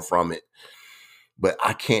move on from it. But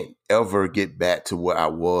I can't ever get back to where I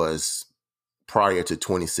was prior to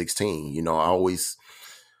 2016. You know,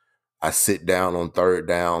 I sit down on third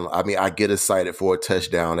down. I mean, I get excited for a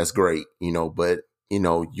touchdown. That's great, you know, but, you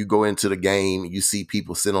know, you go into the game, you see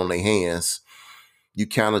people sit on their hands. You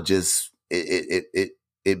kind of just, it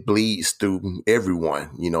bleeds through everyone.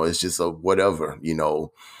 You know, it's just a whatever, you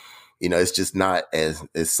know, it's just not as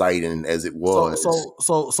exciting as it was.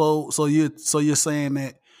 So you're saying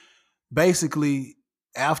that basically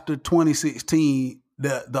after 2016,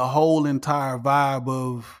 the whole entire vibe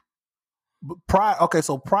of prior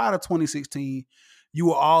to 2016, you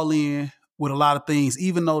were all in with a lot of things,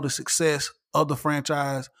 even though the success of the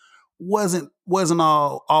franchise wasn't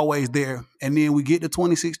always there. And then we get to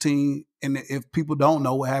 2016, and if people don't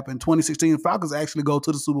know what happened, 2016, the Falcons actually go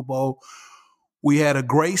to the Super Bowl. We had a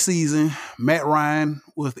great season. Matt Ryan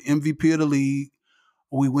was the MVP of the league.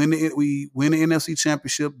 We win the NFC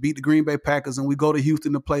Championship, beat the Green Bay Packers, and we go to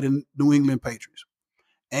Houston to play the New England Patriots.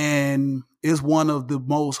 And it's one of the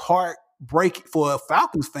most heartbreaking, for a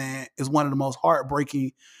Falcons fan, is one of the most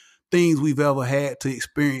heartbreaking things we've ever had to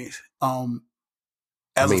experience.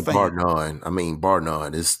 Bar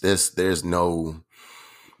none.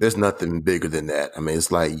 There's nothing bigger than that. I mean,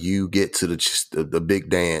 it's like you get to the big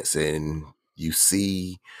dance and you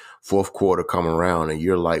see fourth quarter come around and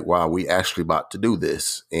you're like, wow, we actually about to do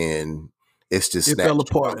this. And it's just it fell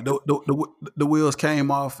apart. The wheels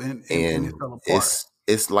came off and it fell apart.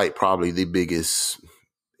 It's like probably the biggest,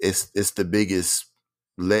 it's the biggest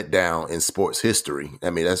letdown in sports history. I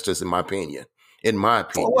mean, that's just in my opinion.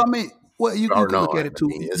 Well, you can look at it too.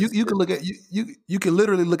 You can look at you can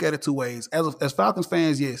literally look at it two ways. As Falcons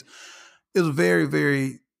fans, yes, it was very,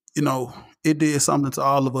 very, you know, it did something to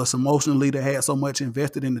all of us emotionally that had so much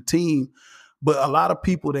invested in the team. But a lot of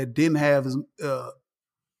people that didn't have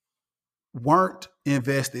weren't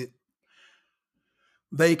invested.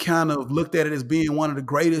 They kind of looked at it as being one of the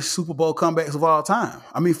greatest Super Bowl comebacks of all time.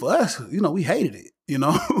 I mean, for us, you know, we hated it, you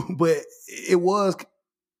know, but it was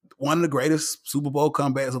one of the greatest Super Bowl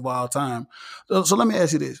comebacks of all time. So let me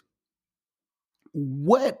ask you this.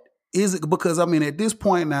 What is it? Because, I mean, at this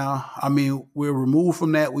point now, I mean, we're removed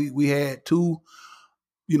from that. We had two,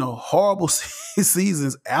 you know, horrible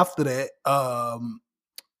seasons after that,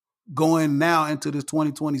 going now into this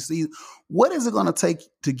 2020 season. What is it going to take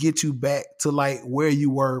to get you back to like where you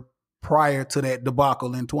were prior to that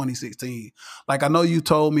debacle in 2016? Like, I know you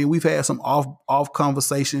told me we've had some off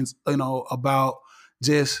conversations, you know, about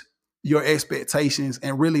just your expectations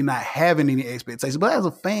and really not having any expectations. But as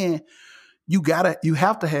a fan, you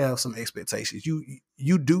have to have some expectations.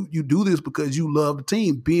 You do this because you love the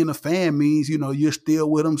team. Being a fan means, you know, you're still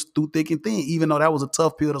with them through thick and thin, even though that was a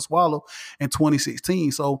tough pill to swallow in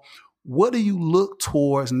 2016. So what do you look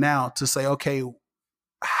towards now to say, okay,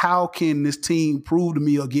 how can this team prove to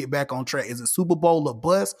me or get back on track? Is it Super Bowl or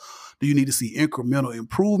bust? Do you need to see incremental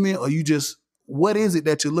improvement? Or what is it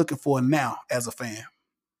that you're looking for now as a fan?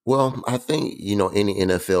 Well, I think, you know, any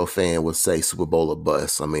NFL fan would say Super Bowl or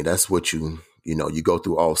bust. I mean, that's what you You go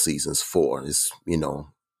through all seasons. 4 is,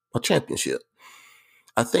 a championship.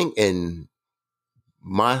 I think in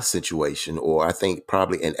my situation, or I think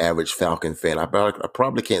probably an average Falcon fan, I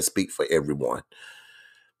probably can't speak for everyone,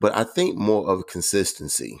 but I think more of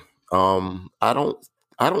consistency. I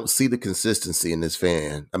don't see the consistency in this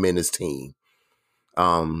team.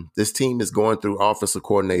 This team is going through offensive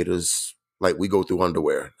coordinators like we go through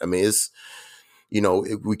underwear. I mean, it's,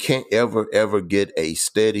 we can't ever get a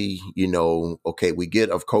steady, okay, we get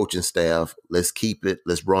a coaching staff, let's keep it,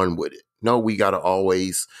 let's run with it. No, we got to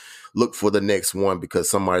always look for the next one because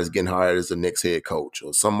somebody's getting hired as the next head coach,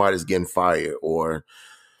 or somebody's getting fired, or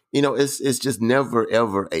it's just never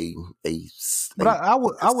ever a. But I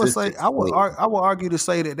would argue to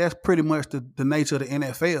say that that's pretty much the nature of the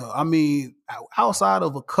NFL. I mean, outside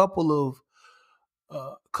of a couple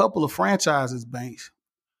of franchises, Banks,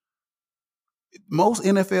 most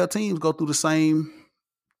NFL teams go through the same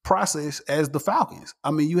process as the Falcons.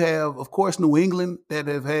 I mean, you have, of course, New England that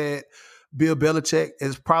have had Bill Belichick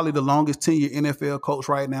as probably the longest tenured NFL coach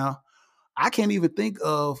right now. I can't even think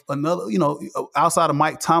of another, outside of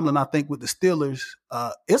Mike Tomlin, I think with the Steelers,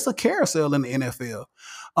 it's a carousel in the NFL.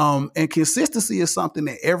 And consistency is something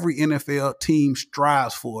that every NFL team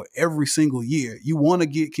strives for every single year. You want to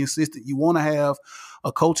get consistent. You want to have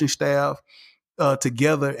a coaching staff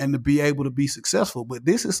together and to be able to be successful. But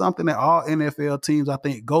this is something that all NFL teams, I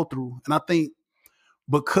think, go through. And I think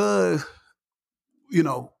because,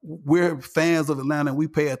 we're fans of Atlanta and we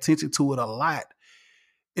pay attention to it a lot,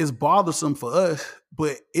 it's bothersome for us,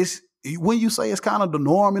 but it's when you say it's kind of the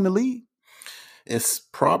norm in the league. It's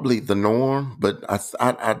probably the norm, but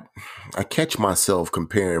I catch myself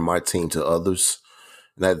comparing my team to others,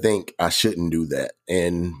 and I think I shouldn't do that.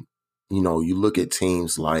 And you look at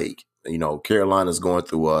teams like Carolina's going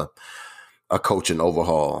through a coaching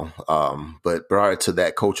overhaul, but prior to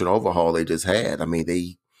that coaching overhaul they just had, I mean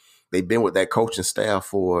they've been with that coaching staff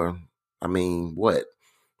for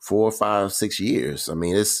 4, 5, 6 years. I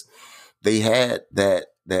mean, they had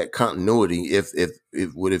that continuity, if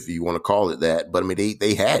you want to call it that. But I mean,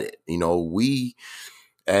 they had it. We,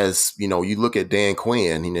 as you look at Dan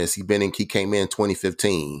Quinn. He came in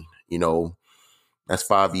 2015. That's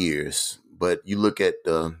 5 years. But you look at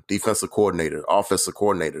the defensive coordinator, offensive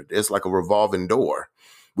coordinator. It's like a revolving door.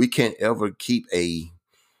 We can't ever keep a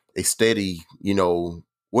steady.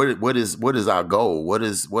 What is our goal? What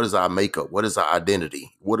is our makeup? What is our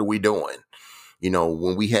identity? What are we doing?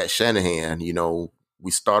 When we had Shanahan,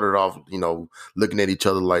 we started off, looking at each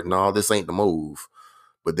other like, no, this ain't the move.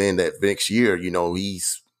 But then that next year,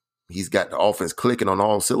 he's got the offense clicking on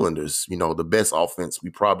all cylinders, the best offense we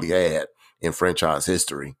probably had in franchise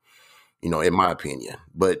history, in my opinion.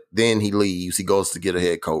 But then he leaves, he goes to get a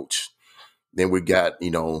head coach. Then we got,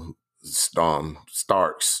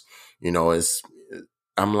 Starks,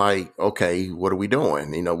 I'm like, okay, what are we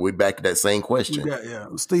doing? We're back to that same question.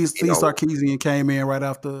 Steve Sarkisian came in right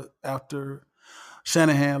after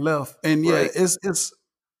Shanahan left, and right.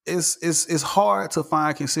 It's hard to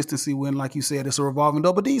find consistency when, like you said, it's a revolving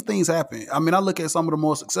door. But these things happen. I mean, I look at some of the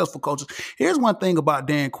more successful coaches. Here's one thing about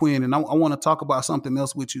Dan Quinn, and I want to talk about something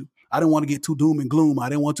else with you. I didn't want to get too doom and gloom. I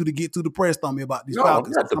didn't want you to get too depressed on me about these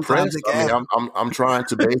Falcons. I'm not depressed. I'm trying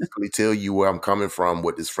to basically tell you where I'm coming from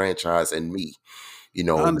with this franchise and me. I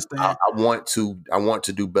understand. I want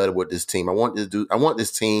to do better with this team. I want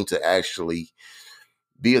this team to actually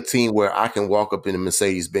be a team where I can walk up in a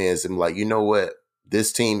Mercedes-Benz and be like, you know what?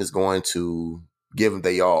 This team is going to give them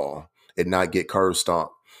they all and not get curb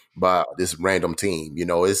stomped by this random team.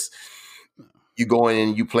 It's you go in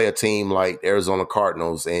and you play a team like Arizona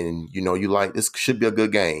Cardinals and, you like, this should be a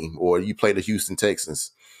good game. Or you play the Houston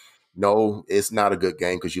Texans. No, it's not a good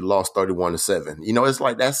game because you lost 31-7. It's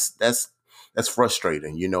like that's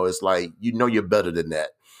frustrating. It's like, you're better than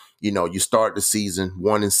that. You start the season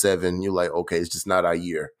 1-7. You're like, okay, it's just not our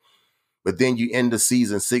year. But then you end the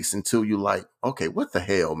season 6-2. You're like, okay, what the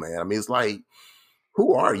hell, man? I mean, it's like,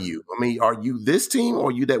 who are you? I mean, are you this team or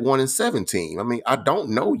are you that 1-7 team? I mean, I don't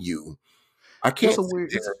know you. I can't sit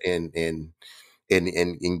there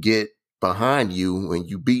and get behind you when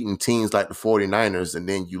you beating teams like the 49ers and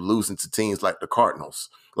then you losing to teams like the Cardinals.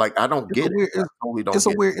 Like, I don't get it. I totally don't get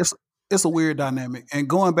it. It's a weird dynamic. And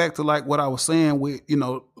going back to like what I was saying with,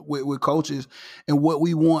 with coaches and what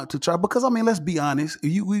we want to try, because I mean, let's be honest,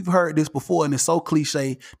 we've heard this before and it's so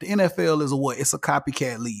cliche. The NFL is it's a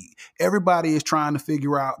copycat league. Everybody is trying to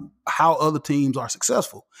figure out how other teams are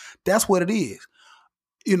successful. That's what it is.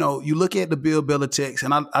 You look at the Bill Belichick's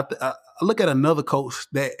and I look at another coach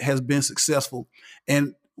that has been successful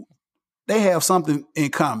and they have something in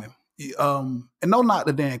common. And no, not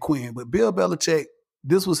the Dan Quinn, but Bill Belichick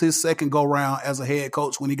This was his second go round as a head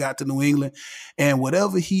coach when he got to New England. And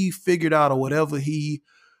whatever he figured out or whatever he,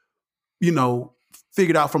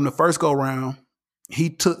 figured out from the first go round, he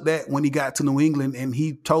took that when he got to New England and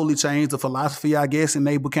he totally changed the philosophy, I guess, and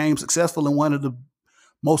they became successful in one of the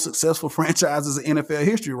most successful franchises in NFL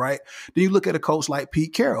history, right? Then you look at a coach like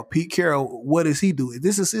Pete Carroll. Pete Carroll, what does he do?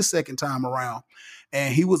 This is his second time around,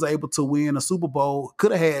 and he was able to win a Super Bowl,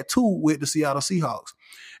 could have had 2 with the Seattle Seahawks.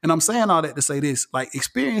 And I'm saying all that to say this, like,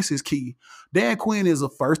 experience is key. Dan Quinn is a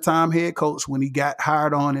first-time head coach when he got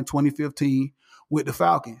hired on in 2015 with the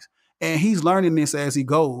Falcons, and he's learning this as he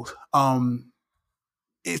goes.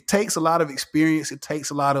 It takes a lot of experience. It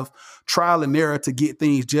takes a lot of trial and error to get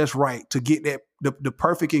things just right, to get that the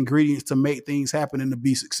perfect ingredients to make things happen and to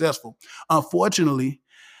be successful. Unfortunately,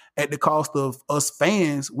 at the cost of us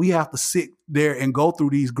fans, we have to sit there and go through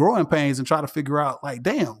these growing pains and try to figure out, like,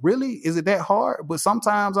 damn, really? Is it that hard? But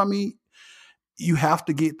sometimes, I mean, you have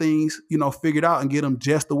to get things, figured out and get them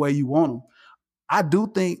just the way you want them. I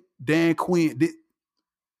do think Dan Quinn,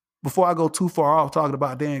 before I go too far off talking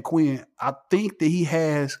about Dan Quinn, I think that he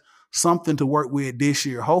has something to work with this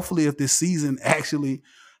year. Hopefully, if this season actually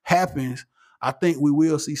happens, I think we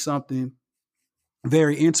will see something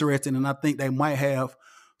very interesting, and I think they might have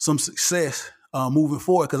some success moving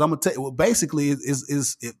forward. Because I'm gonna tell you, well, basically,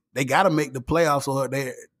 is they got to make the playoffs, or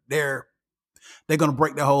they're going to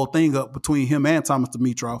break the whole thing up between him and Thomas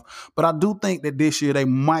Dimitroff. But I do think that this year they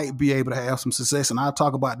might be able to have some success, and I'll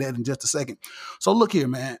talk about that in just a second. So look here,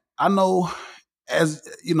 man. I know, as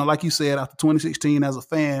like you said, after 2016, as a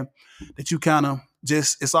fan, that you kind of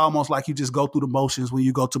it's almost like you just go through the motions when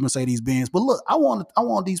you go to Mercedes-Benz. But look, I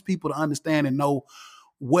want these people to understand and know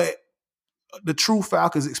what the true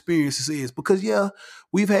Falcons experiences is, because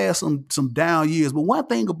we've had some down years, but one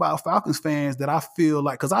thing about Falcons fans that I feel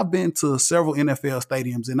like, because I've been to several NFL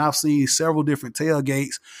stadiums and I've seen several different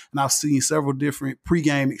tailgates and I've seen several different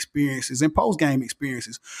pregame experiences and postgame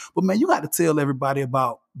experiences, but man, you got to tell everybody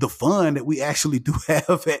about the fun that we actually do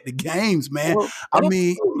have at the games, man. Well,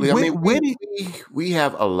 we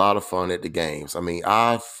have a lot of fun at the games. I mean,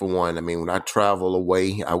 for one, when I travel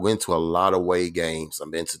away, I went to a lot of away games.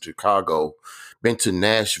 I've been to Chicago, been to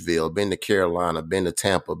Nashville, been to Carolina, been to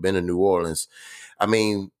Tampa, been to New Orleans. I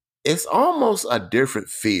mean, it's almost a different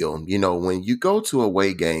feel, when you go to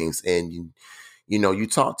away games and you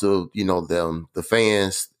talk to, the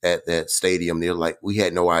fans at that stadium. They're like, we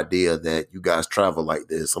had no idea that you guys travel like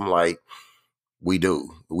this. I'm like, we do.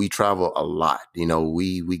 We travel a lot.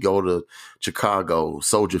 We go to Chicago,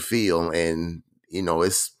 Soldier Field, and,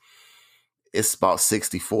 it's about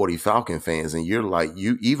 60-40 Falcon fans. And you're like,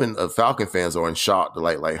 even Falcon fans are in shock. They're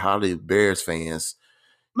like how do Bears fans?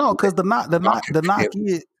 No, because the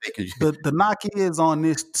knock is on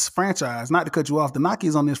this franchise, not to cut you off, the knock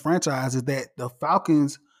is on this franchise is that the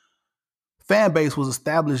Falcons fan base was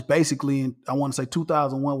established basically in, I want to say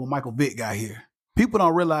 2001 when Michael Vick got here. People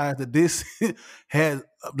don't realize that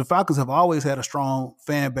the Falcons have always had a strong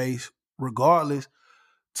fan base regardless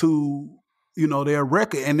to, their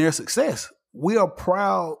record and their success. We are a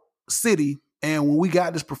proud city, and when we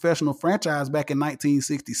got this professional franchise back in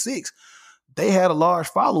 1966, they had a large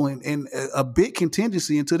following and a big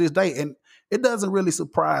contingency into this day. And it doesn't really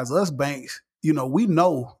surprise us, Banks. We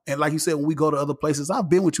know. And like you said, when we go to other places, I've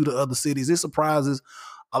been with you to other cities. It surprises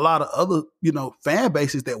a lot of other, fan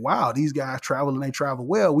bases that, wow, these guys travel and they travel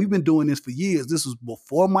well. We've been doing this for years. This was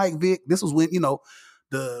before Mike Vick. This was when,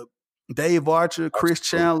 the Dave Archer, Chris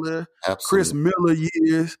Chandler, Chris Miller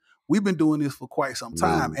years. We've been doing this for quite some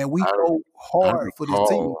time. And we go hard for this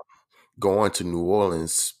team. Going to New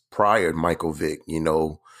Orleans prior to Michael Vick,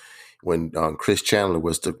 when Chris Chandler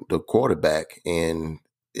was the quarterback, and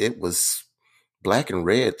it was black and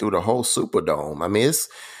red through the whole Superdome. I mean, it's,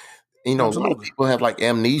 a lot of people have like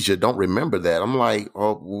amnesia, don't remember that. I'm like,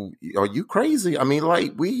 oh, are you crazy? I mean,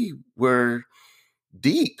 like, we were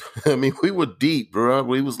deep. I mean, we were deep, bro.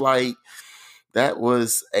 We was like, that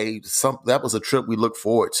was a trip we look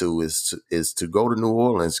forward to, is to go to New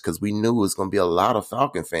Orleans, because we knew it was going to be a lot of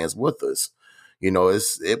Falcon fans with us.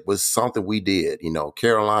 It was something we did.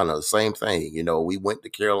 Carolina, same thing. We went to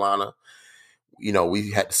Carolina.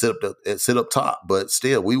 We had to sit up top, but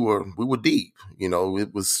still we were deep.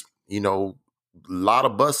 It was a lot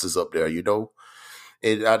of buses up there.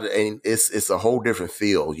 And it's a whole different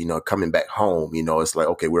feel. Coming back home. It's like,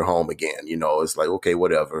 okay, we're home again. It's like, okay,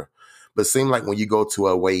 whatever. But it seems like when you go to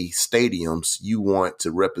away stadiums, you want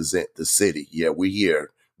to represent the city. Yeah, we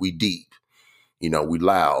here, we deep. We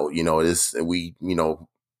loud,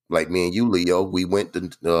 like me and you, Leo, we went to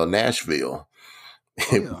Nashville.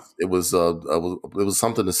 It was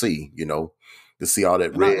something to see, to see all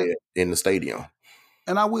that red in the stadium.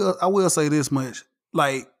 And I will say this much,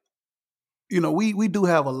 like, we do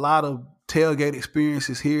have a lot of tailgate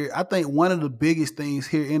experiences here. I think one of the biggest things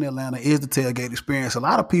here in Atlanta is the tailgate experience. A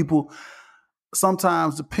lot of people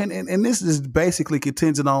sometimes and this is basically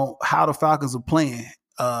contingent on how the Falcons are playing.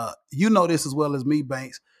 You know this as well as me,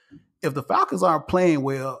 Banks. If the Falcons aren't playing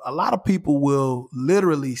well, a lot of people will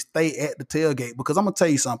literally stay at the tailgate, because I'm going to tell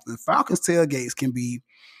you something. Falcons tailgates can be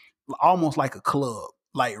almost like a club.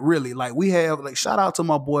 Like, really, like, we have, like, shout out to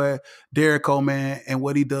my boy Derek Coleman and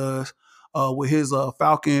what he does with his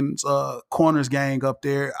Falcons corners gang up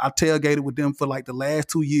there. I tailgated with them for like the last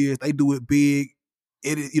 2 years. They do it big.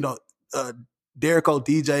 It is, Derek O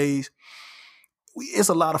DJs. It's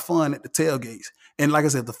a lot of fun at the tailgates. And like I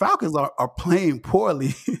said, the Falcons are playing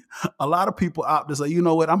poorly. A lot of people opt to say, you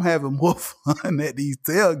know what, I'm having more fun at these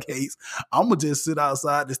tailgates. I'm going to just sit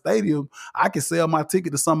outside the stadium. I can sell my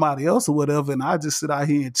ticket to somebody else or whatever, and I just sit out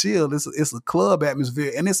here and chill. It's a club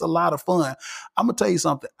atmosphere, and it's a lot of fun. I'm going to tell you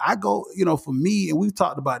something. I go, for me, and we've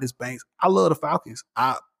talked about this, Banks, I love the Falcons.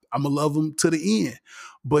 I'm going to love them to the end.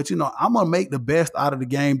 But, I'm going to make the best out of the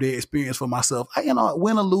game day experience for myself.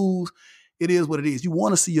 Win or lose, it is what it is. You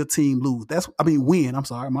want to see your team lose. Win. I'm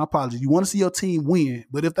sorry. My apologies. You want to see your team win.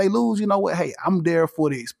 But if they lose, you know what? Hey, I'm there for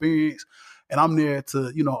the experience, and I'm there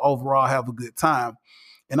to, overall have a good time.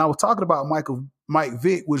 And I was talking about Mike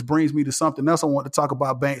Vick, which brings me to something else I want to talk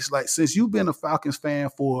about, Banks. Like, since you've been a Falcons fan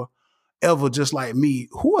for ever, just like me,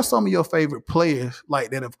 who are some of your favorite players like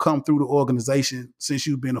that have come through the organization since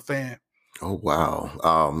you've been a fan? Oh, wow.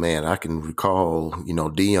 Oh, man, I can recall,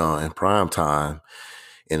 Deion in prime time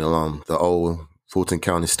in the old Fulton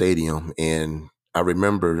County Stadium. And I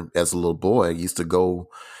remember as a little boy, I used to go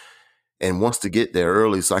and wants to get there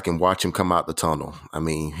early so I can watch him come out the tunnel. I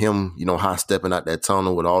mean, him, high stepping out that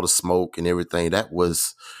tunnel with all the smoke and everything. That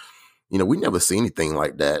was, we never seen anything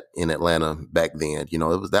like that in Atlanta back then.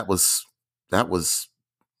 That was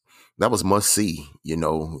must see,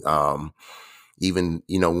 even,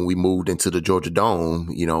 when we moved into the Georgia Dome,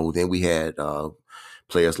 then we had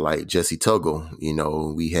players like Jesse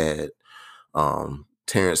Tuggle, we had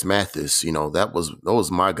Terrence Mathis,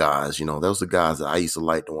 those my guys, those the guys that I used to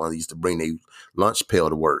like, the ones that used to bring their lunch pail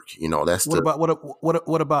to work. That's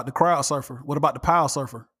what about the crowd surfer? What about the pile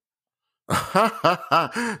surfer?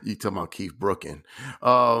 You talking about Keith Brookin?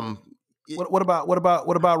 What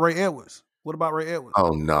about Ray Edwards? What about Ray Edwards? Oh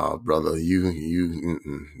no, brother,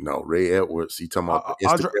 no Ray Edwards. You talking about the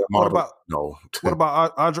Instagram model? No. What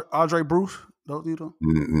about Andre Bruce? No.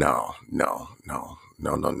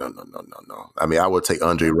 I mean, I would take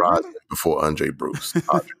Andre Rison before Andre Bruce.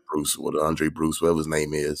 Andre Bruce, whatever his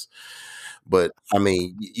name is. But I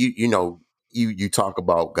mean, you talk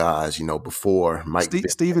about guys, before Mike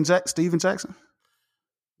Steven Jackson.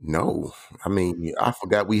 No, I mean, I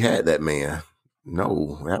forgot we had that man.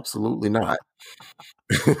 No, absolutely not.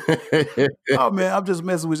 Oh man, I'm just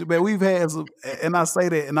messing with you, man. We've had some, and I say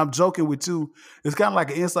that, and I'm joking with you. It's kind of like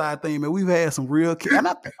an inside thing, man. We've had some real, and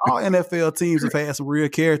I think all NFL teams have had some real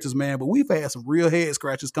characters, man. But we've had some real head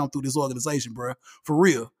scratchers come through this organization, bro. For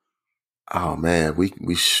real. Oh man, we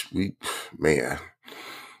man.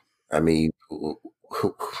 I mean,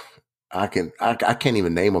 I can't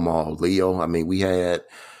even name them all, Leo. I mean, we had.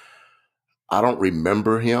 I don't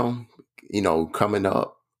remember him, coming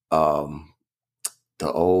up.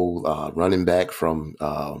 The old running back from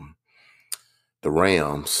the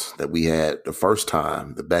Rams that we had the first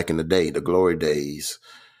time, back in the day, the glory days.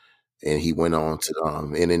 And he went on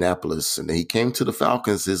to Indianapolis, and then he came to the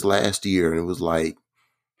Falcons his last year, and it was like,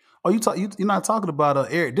 oh, you're not talking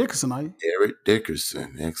about Eric Dickerson, are you? Eric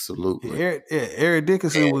Dickerson, absolutely. Eric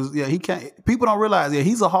Dickerson was, he can't. People don't realize,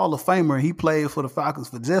 he's a Hall of Famer. He played for the Falcons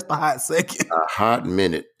for just a hot second, a hot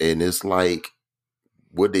minute, and it's like,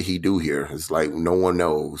 what did he do here? It's like no one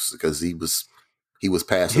knows, because he was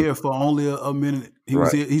passing here for only a minute. He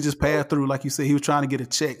was here, he just passed through, like you said. He was trying to get a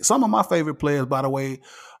check. Some of my favorite players, by the way.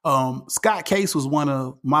 Scott Case was one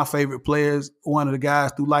of my favorite players, one of the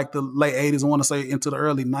guys through like the late 80s, I want to say into the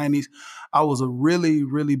early 90s. I was a really,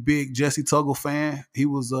 really big Jesse Tuggle fan. He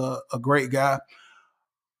was a great guy.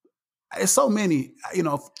 It's so many,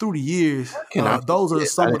 through the years. Those are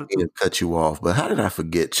some of the. Cut you off, but how did I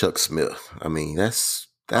forget Chuck Smith? I mean,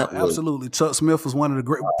 absolutely. Chuck Smith was one of the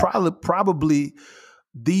great, probably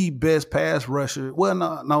the best pass rusher. Well,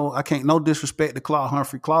 no, I can't. No disrespect to Claude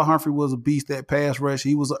Humphrey. Claude Humphrey was a beast at pass rush.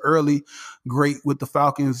 He was an early great with the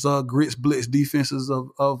Falcons' grits blitz defenses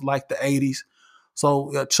of like the 80s.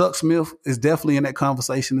 So Chuck Smith is definitely in that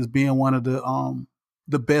conversation as being one of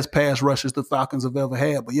the best pass rushers the Falcons have ever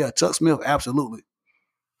had. But yeah, Chuck Smith, absolutely.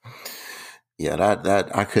 Yeah,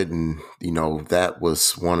 that I couldn't. That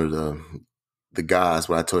was one of the the guys.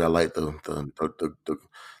 When I told you I like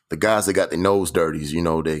the guys that got their nose dirties, you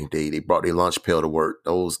know, they brought their lunch pail to work.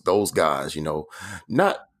 Those guys, you know,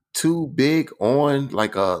 not too big on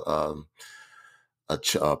like a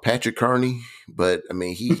Patrick Kearney, but I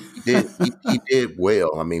mean he did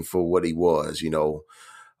well. I mean for what he was, you know.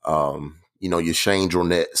 Your Shane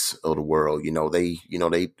Dronets of the world,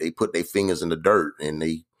 they put their fingers in the dirt and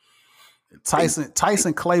they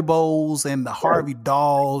Tyson Claybowles and the Harvey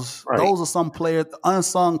Dawes. Right. Those are some players,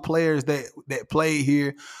 unsung players that played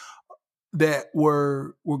here that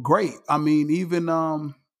were great. I mean, even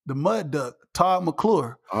the Mud Duck, Todd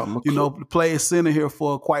McClure, played center here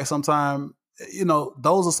for quite some time. You know,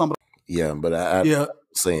 those are some of the but I'm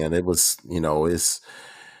saying it was, it's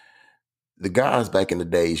the guys back in the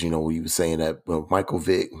days, we were saying that Michael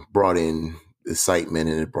Vick brought in excitement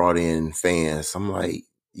and it brought in fans. I'm like,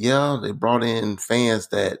 yeah, they brought in fans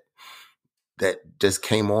that just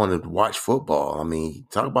came on and watched football. I mean,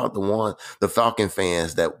 talk about the Falcon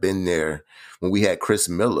fans that been there when we had Chris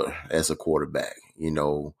Miller as a quarterback.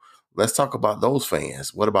 Let's talk about those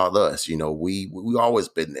fans. What about us? We always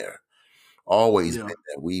been there. Always been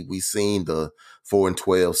there. We seen the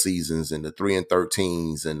 4-12 seasons and the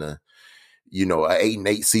 3-13s and the an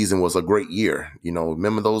 8-8 season was a great year.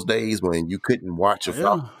 Remember those days when you couldn't watch a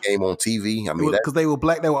Falcon game on TV? I mean, because they were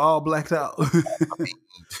black, they were all blacked out.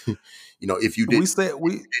 If you didn't,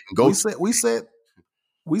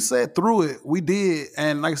 we sat through it. We did,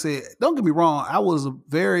 and like I said, don't get me wrong. I was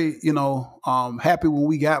very, happy when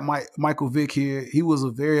we got Michael Vick here. He was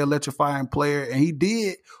a very electrifying player, and he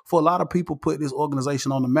did for a lot of people put this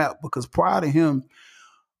organization on the map. Because prior to him,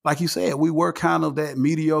 like you said, we were kind of that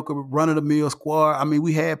mediocre run-of-the-mill squad. I mean,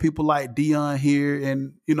 we had people like Deion here,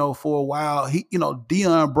 and, for a while,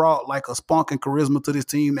 Deion brought like a spunk and charisma to this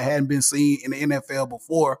team that hadn't been seen in the NFL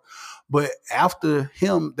before. But after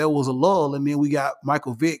him, there was a lull, and then we got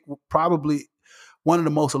Michael Vick, probably one of the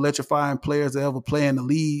most electrifying players to ever play in the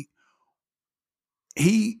league.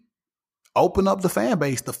 He opened up the fan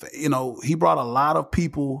base. He brought a lot of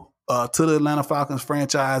people to the Atlanta Falcons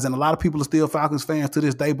franchise, and a lot of people are still Falcons fans to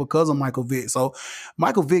this day because of Michael Vick. So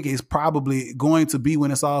Michael Vick is probably going to be,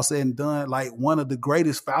 when it's all said and done, like one of the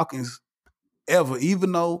greatest Falcons ever,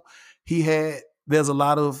 even though there's a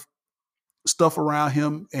lot of stuff around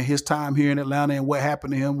him and his time here in Atlanta and what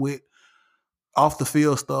happened to him with off the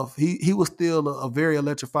field stuff. He was still a very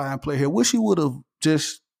electrifying player here. Wish he would have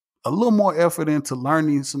just a little more effort into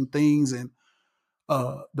learning some things and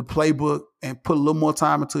the playbook and put a little more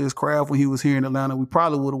time into his craft when he was here in Atlanta. We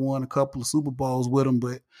probably would have won a couple of Super Bowls with him,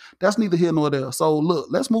 but that's neither here nor there. So look,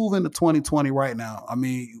 let's move into 2020 right now. I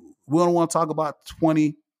mean, we don't want to talk about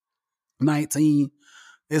 2019.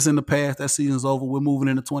 It's in the past. That season's over. We're moving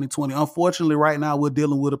into 2020. Unfortunately, right now we're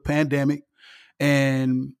dealing with a pandemic,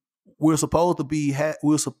 and we're supposed to be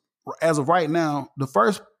as of right now, the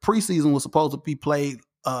first preseason was supposed to be played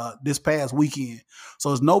this past weekend. So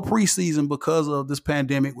there's no preseason because of this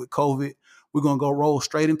pandemic with COVID. We're going to go roll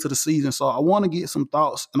straight into the season. So I want to get some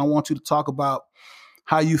thoughts, and I want you to talk about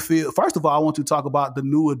how you feel. First of all, I want you to talk about the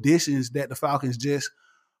new additions that the Falcons just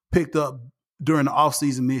picked up during the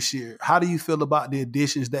offseason this year. How do you feel about the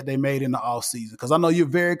additions that they made in the offseason? Because I know you're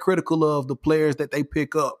very critical of the players that they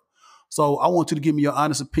pick up. So I want you to give me your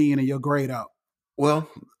honest opinion and your grade out. Well,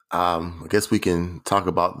 I guess we can talk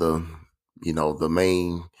about the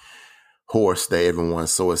main horse that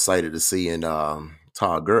everyone's so excited to see in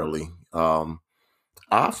Todd Gurley. I,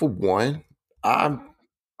 for one, I'm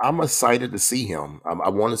excited to see him. I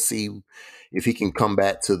want to see if he can come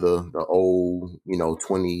back to the old,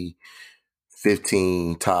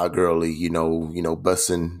 2015 Todd Gurley,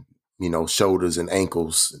 busting, shoulders and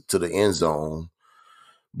ankles to the end zone.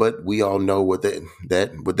 But we all know what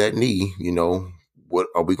that knee, what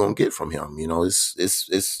are we going to get from him? It's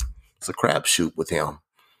a crapshoot with him.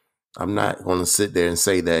 I'm not going to sit there and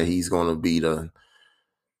say that he's going to be the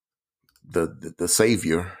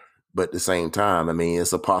savior, but at the same time, I mean,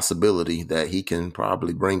 it's a possibility that he can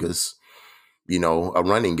probably bring us, a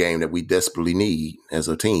running game that we desperately need as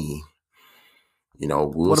a team.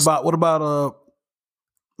 What about you know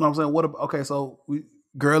what I'm saying? Okay, so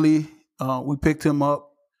Gurley, we picked him up.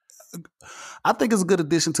 I think it's a good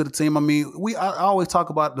addition to the team. I mean, I always talk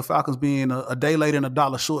about the Falcons being a day late and a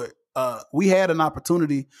dollar short. We had an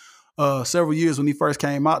opportunity several years when he first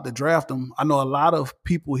came out to draft him. I know a lot of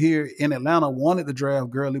people here in Atlanta wanted to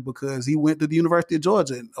draft Gurley because he went to the University of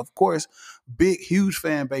Georgia. And of course, huge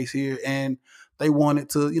fan base here. And they wanted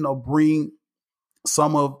to, bring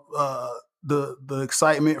some of the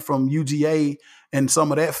excitement from UGA and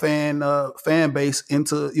some of that fan base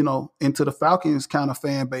into the Falcons kind of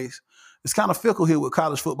fan base. It's kind of fickle here with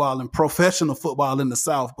college football and professional football in the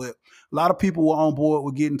South, but a lot of people were on board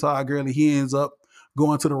with getting Todd Gurley. He ends up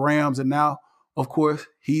going to the Rams, and now, of course,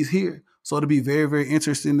 he's here. So it'll be very, very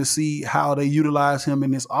interesting to see how they utilize him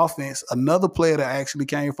in this offense. Another player that actually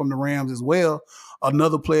came from the Rams as well,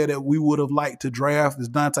 another player that we would have liked to draft is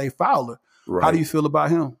Dante Fowler. Right. How do you feel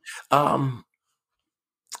about him?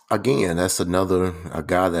 Again, that's a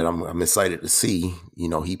guy that I'm excited to see.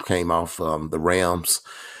 He came off the Rams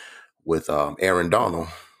with Aaron Donald.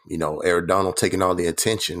 Aaron Donald taking all the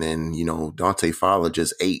attention, and Dante Fowler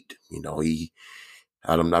just ate.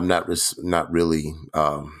 I'm not really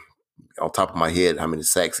on top of my head how many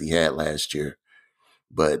sacks he had last year,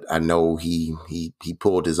 but I know he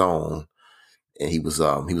pulled his own, and he was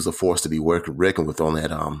a force to be reckoned with on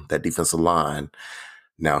that defensive line.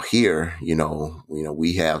 Now here,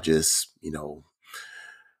 we have just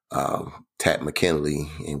Tat McKinley,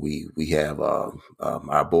 and we have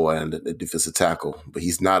our boy on the defensive tackle, but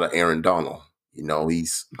he's not an Aaron Donald.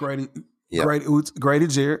 He's Grady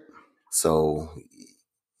Jarrett. So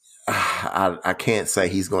I can't say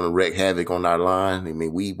he's going to wreak havoc on our line. I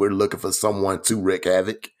mean, we're looking for someone to wreak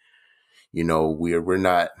havoc. We're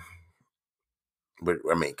not. But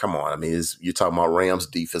I mean, come on. I mean, you're talking about Rams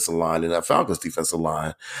defensive line and that Falcons defensive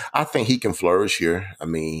line. I think he can flourish here. I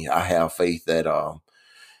mean, I have faith that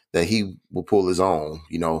he will pull his own.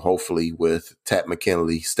 Hopefully with Tat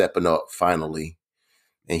McKinley stepping up finally,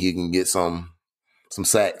 and he can get some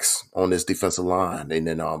sacks on this defensive line. And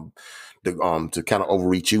then to kind of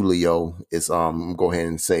overreach you, Leo, is go ahead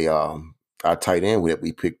and say our tight end that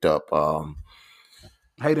we picked up,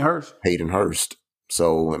 Hayden Hurst.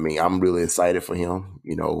 So I mean, I'm really excited for him.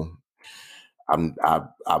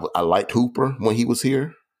 I liked Hooper when he was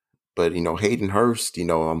here, but Hayden Hurst,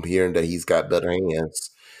 I'm hearing that he's got better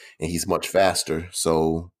hands and he's much faster.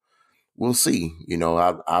 So we'll see.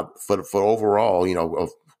 For overall, of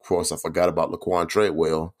course, I forgot about Laquan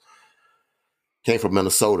Treadwell. Came from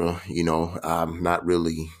Minnesota. I'm not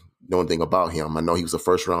really know anything about him. I know he was a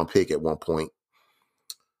first-round pick at one point.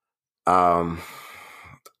 I'm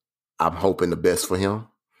hoping the best for him.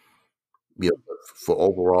 For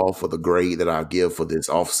overall, for the grade that I give for this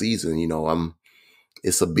off season,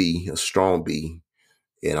 it's a B, a strong B,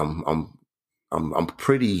 and I'm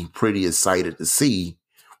pretty excited to see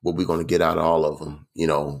what we're going to get out of all of them.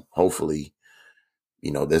 Hopefully,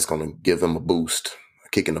 that's going to give them a boost, a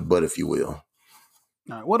kick in the butt, if you will.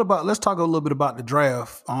 All right, let's talk a little bit about the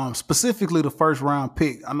draft, specifically the first round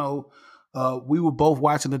pick. I know we were both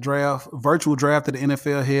watching the draft, virtual draft that the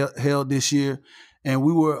NFL held this year, and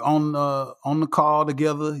we were on the call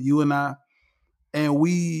together, you and I, and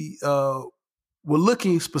we were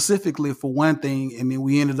looking specifically for one thing, and then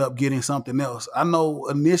we ended up getting something else. I know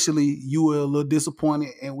initially you were a little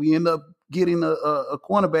disappointed, and we ended up getting a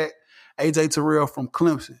cornerback, AJ Terrell from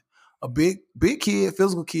Clemson. A big kid,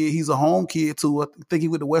 physical kid. He's a home kid too. I think he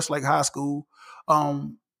went to Westlake High School.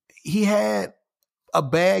 He had a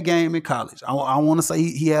bad game in college. I want to say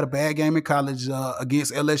he had a bad game in college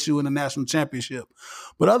against LSU in the national championship.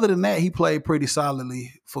 But other than that, he played pretty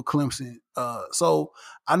solidly for Clemson. So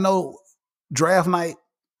I know draft night,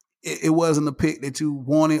 it wasn't a pick that you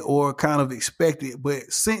wanted or kind of expected.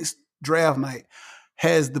 But since draft night,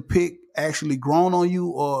 has the pick actually grown on you,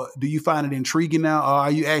 or do you find it intriguing now, or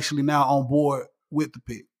are you actually now on board with the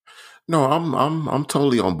pick? No, I'm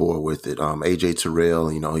totally on board with it. AJ Terrell,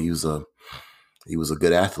 he was a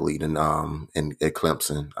good athlete at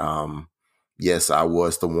Clemson. Yes, I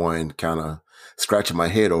was the one kind of scratching my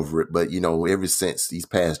head over it, but ever since these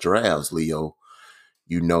past drafts, Leo,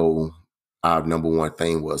 our number one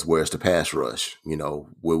thing was, where's the pass rush? When are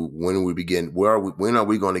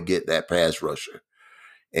we going to get that pass rusher?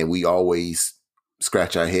 And we always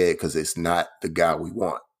scratch our head because it's not the guy we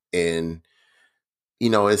want. And,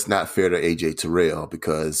 it's not fair to AJ Terrell,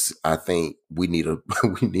 because I think we need a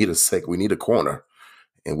corner.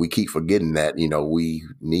 And we keep forgetting that, we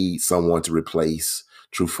need someone to replace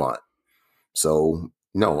Trufant. So,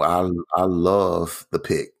 no, I love the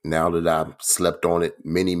pick. Now that I've slept on it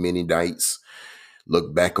many, many nights,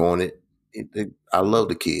 look back on it, I love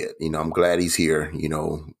the kid. I'm glad he's here,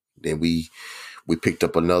 Then we picked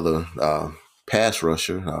up another pass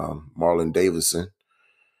rusher, Marlon Davidson.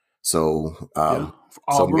 So,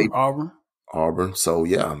 Auburn. So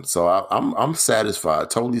yeah, so I'm satisfied,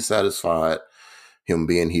 totally satisfied him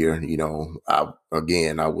being here. I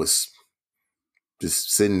was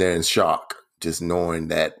just sitting there in shock, just knowing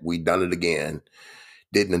that we done it again.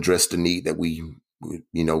 Didn't address the need that we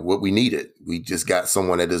what we needed. We just got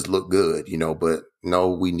someone that just looked good, but no,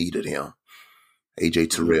 we needed him.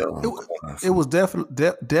 AJ Terrell. It was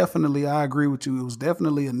definitely, I agree with you. It was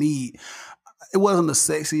definitely a need. It wasn't the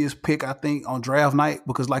sexiest pick, I think, on draft night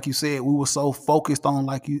because, like you said, we were so focused on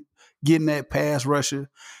getting that pass rusher.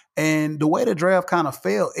 And the way the draft kind of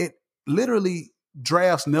fell, it literally,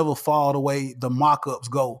 drafts never fall the way the mock-ups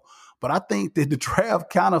go. But I think that the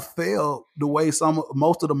draft kind of fell the way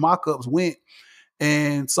most of the mock-ups went.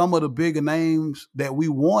 And some of the bigger names that we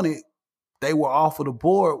wanted, they were off of the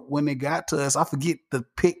board when they got to us. I forget the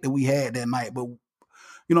pick that we had that night, but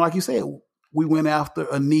like you said, we went after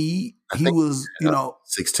a need. He was,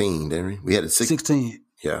 16, didn't we? We had a 16.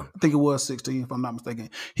 Yeah. I think it was 16, if I'm not mistaken.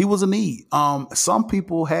 He was a need. Some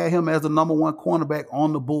people had him as the number one cornerback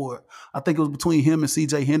on the board. I think it was between him and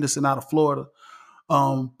CJ Henderson out of Florida.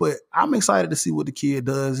 But I'm excited to see what the kid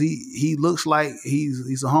does. He looks like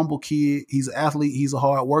he's a humble kid. He's an athlete. He's a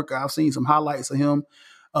hard worker. I've seen some highlights of him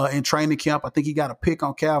in training camp. I think he got a pick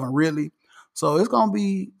on Calvin Ridley. So it's going to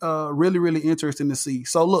be really, really interesting to see.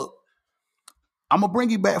 So look, I'm going to bring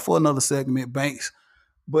you back for another segment, Banks.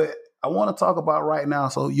 But I want to talk about right now,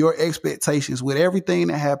 so your expectations with everything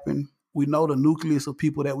that happened. We know the nucleus of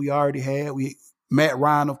people that we already had. Matt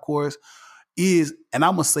Ryan, of course, is, and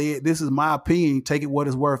I'm going to say it, this is my opinion, take it what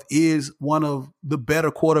it's worth, is one of the better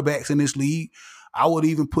quarterbacks in this league. I would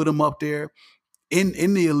even put him up there in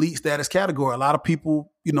the elite status category. A lot of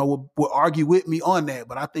people, would argue with me on that,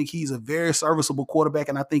 but I think he's a very serviceable quarterback,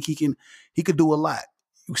 and I think he could do a lot.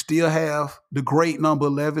 You still have the great number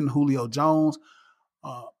 11, Julio Jones.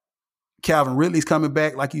 Calvin Ridley's coming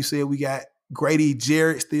back. Like you said, we got Grady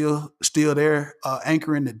Jarrett still there,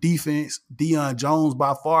 anchoring the defense. Deion Jones,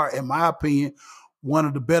 by far, in my opinion, one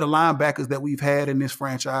of the better linebackers that we've had in this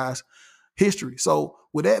franchise history. So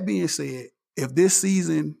with that being said, if this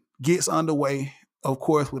season gets underway, of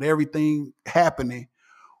course, with everything happening,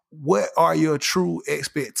 what are your true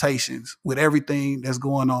expectations with everything that's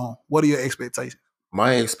going on? What are your expectations?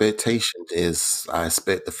 My expectation is I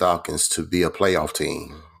expect the Falcons to be a playoff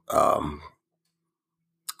team.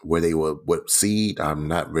 Where they will, what seed, I'm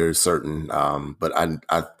not very certain. But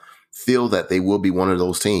I feel that they will be one of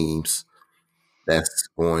those teams that's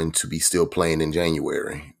going to be still playing in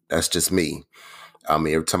January. That's just me. I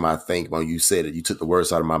mean, every time I think, when you said it, you took the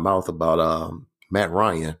words out of my mouth about Matt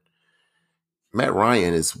Ryan. Matt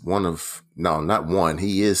Ryan is he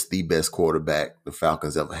is the best quarterback the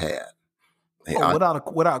Falcons ever had.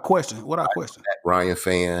 Without question. Matt Ryan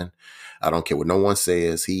fan. I don't care what no one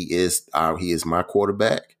says. He is my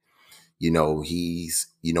quarterback. When he's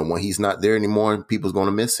not there anymore, people's going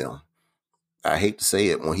to miss him. I hate to say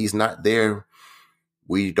it. When he's not there,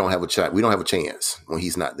 we don't have a chance. We don't have a chance when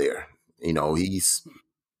he's not there. When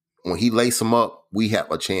he lays him up, we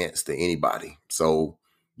have a chance to anybody. So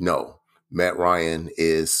no, Matt Ryan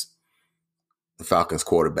is the Falcons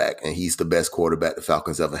quarterback, and he's the best quarterback the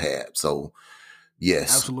Falcons ever had. So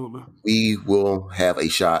yes, absolutely, we will have a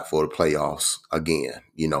shot for the playoffs again.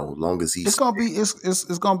 Long as he's, it's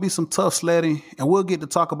gonna be some tough sledding, and we'll get to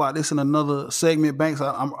talk about this in another segment. Banks,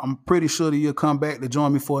 I'm pretty sure that you'll come back to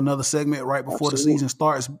join me for another segment right before the season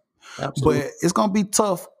starts. Absolutely. But it's gonna be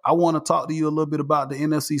tough. I want to talk to you a little bit about the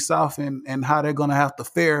NFC South and how they're gonna have to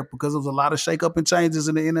fare, because there's a lot of shakeup and changes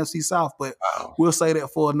in the NFC South. But We'll say that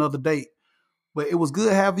for another date. But it was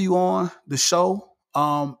good having you on the show.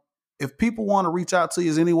 If people want to reach out to you,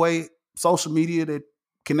 is any way, social media,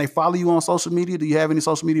 can they follow you on social media? Do you have any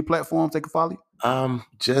social media platforms they can follow you?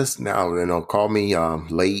 Just now, call me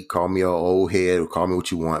late, call me an old head, or call me what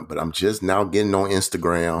you want. But I'm just now getting on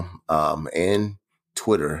Instagram and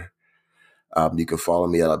Twitter. You can follow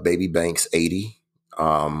me at babybanks80.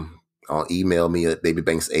 Email me at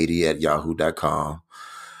babybanks80@yahoo.com.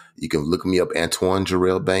 You can look me up, Antoine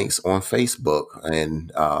Jarrell Banks, on Facebook.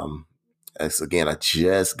 And again, I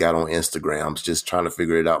just got on Instagram. I'm just trying to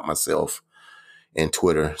figure it out myself, and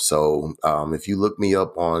Twitter. So if you look me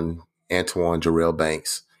up on Antoine Jarrell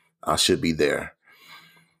Banks, I should be there.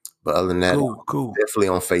 But other than that, cool. Definitely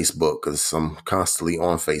on Facebook, because I'm constantly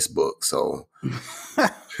on Facebook. So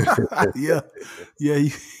yeah,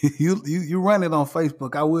 you run it on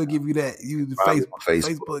Facebook. I will give you that. You the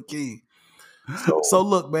Facebook king. So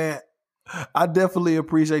look, man, I definitely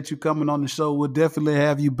appreciate you coming on the show. We'll definitely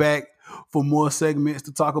have you back for more segments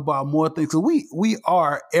to talk about more things. So we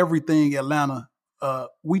are everything Atlanta.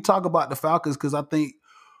 We talk about the Falcons because I think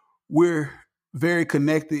we're very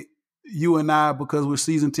connected, you and I, because we're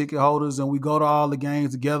season ticket holders and we go to all the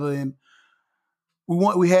games together. And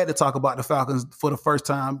we had to talk about the Falcons for the first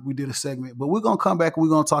time we did a segment. But we're gonna come back and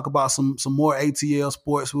we're gonna talk about some more ATL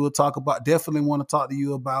sports. We'll talk about, definitely want to talk to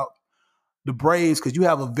you about the Braves, because you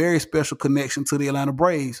have a very special connection to the Atlanta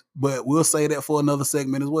Braves. But we'll say that for another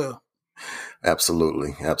segment as well.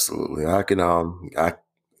 Absolutely.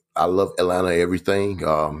 I love Atlanta, everything.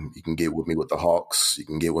 You can get with me with the Hawks. You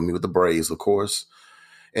can get with me with the Braves, of course.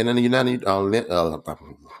 And then the United,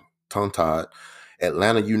 tongue-tied,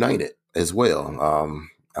 Atlanta United as well.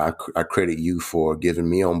 I credit you for getting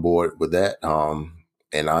me on board with that.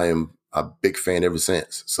 And I am a big fan ever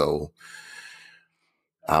since. So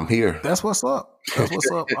I'm here. That's what's up. That's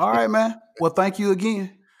what's up. All right, man. Well, thank you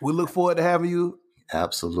again. We look forward to having you.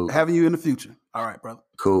 Absolutely. Having you in the future. All right, brother.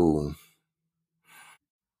 Cool.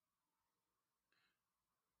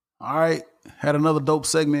 All right. Had another dope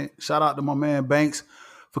segment. Shout out to my man Banks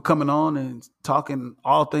for coming on and talking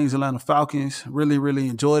all things Atlanta Falcons. Really, really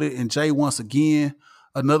enjoyed it. And Jay, once again,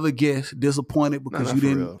 another guest, disappointed because you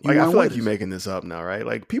didn't. Real. Like, I feel like you're making this up now, right?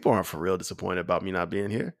 Like, people aren't for real disappointed about me not being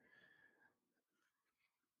here.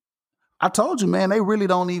 I told you, man, they really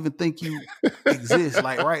don't even think you exist.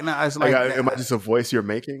 Like right now, it's like, am I just a voice you're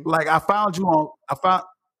making? Like I found you on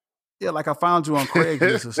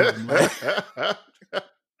Craigslist or something. Like.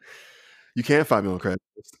 You can find me on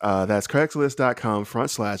Craigslist. That's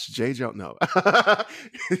Craigslist.com/JJones. No, that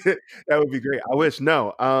would be great. I wish.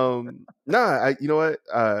 No, you know what?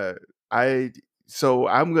 So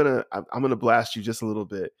I'm gonna blast you just a little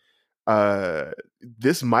bit.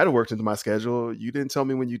 This might have worked into my schedule. You didn't tell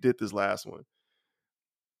me when you did this last one.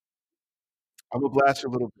 I'm gonna blast you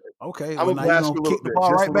a little bit. Okay, I'm gonna blast you a little bit. Kick the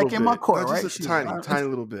ball right back in my court, right? Just a tiny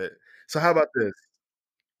little bit. So how about this?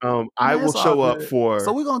 I will show up for.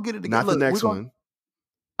 So we're gonna get it together. Not the next one.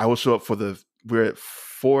 I will show up for we're at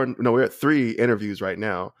 3 interviews right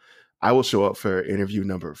now. I will show up for interview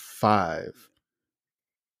number 5.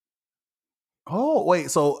 Oh,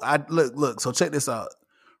 wait. So look, so check this out.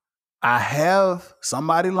 I have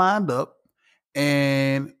somebody lined up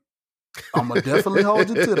and I'm gonna definitely hold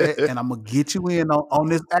you to that, and I'm gonna get you in on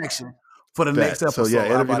this action for the next episode. So yeah,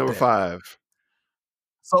 interview number 5.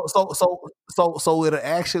 So it'll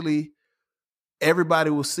actually, everybody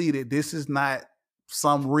will see that this is not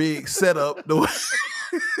some rigged setup.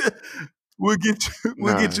 We'll get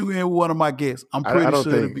you in with one of my guests. I'm pretty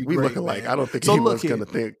sure it'll be we great. Look alike. Man. I don't think anyone's gonna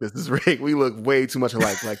think this is rigged. We look way too much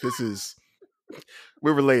alike. Like this is.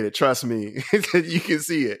 We're related. Trust me. You can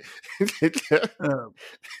see it.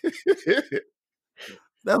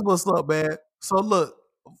 That's what's up, man. So look,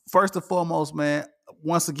 first and foremost, man,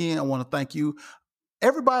 once again, I want to thank you.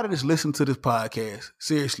 Everybody that's listening to this podcast,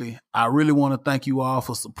 seriously, I really want to thank you all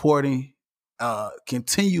for supporting.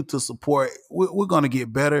 Continue to support. We're going to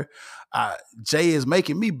get better. Jay is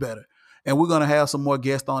making me better. And we're going to have some more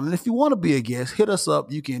guests on. And if you want to be a guest, hit us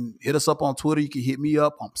up. You can hit us up on Twitter. You can hit me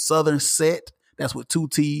up on Southern Set. That's with 2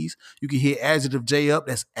 T's. You can hit Adjective J up.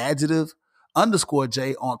 That's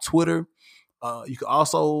Adjective_J on Twitter. You can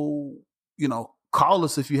also, call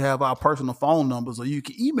us if you have our personal phone numbers, or you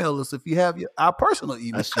can email us if you have our personal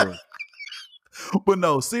email. That's true. But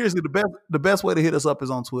no, seriously, the best way to hit us up is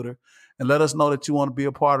on Twitter, and let us know that you want to be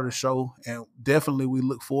a part of the show. And definitely, we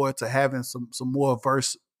look forward to having some more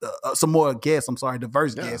diverse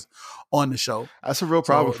guests on the show. That's a real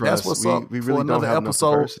problem for us. What's up. We really don't have enough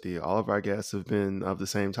diversity. All of our guests have been of the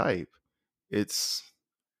same type. It's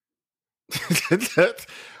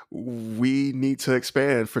we need to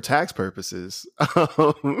expand for tax purposes.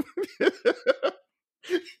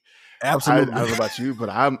 Absolutely. I don't know about you, but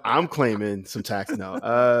I'm claiming some tax now.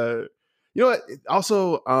 You know what?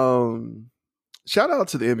 Also, shout out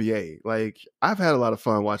to the NBA. Like, I've had a lot of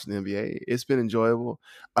fun watching the NBA. It's been enjoyable.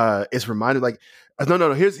 It's reminded, like,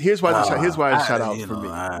 no. Here's why. Here's why I shout out for me.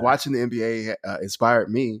 Watching the NBA inspired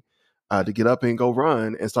me to get up and go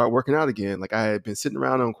run and start working out again. Like, I had been sitting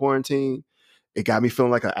around on quarantine. It got me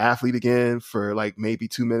feeling like an athlete again for like maybe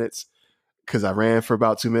 2 minutes, because I ran for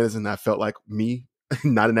about 2 minutes and I felt like me,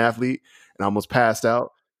 not an athlete, and I almost passed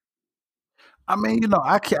out. I mean,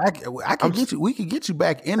 I can get you. We can get you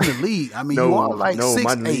back in the league. I mean, you are like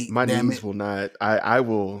 6'8". My knees will not. I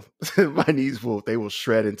will. My knees will. They will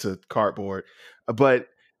shred into cardboard. But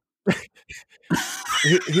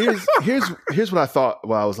here's what I thought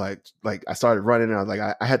while I was like I started running, and I was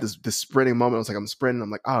like, I had this sprinting moment. I was like, I'm sprinting.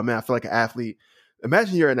 I'm like, oh man, I feel like an athlete.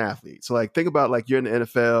 Imagine you're an athlete. So like, think about like you're in the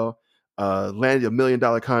NFL, landed $1 million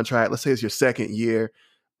contract. Let's say it's your second year.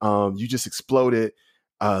 You just exploded.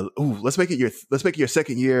 Let's make it your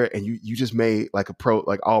second year, and you just made like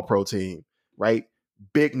all pro team, right?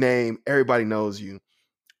 Big name, everybody knows you.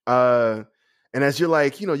 And as you're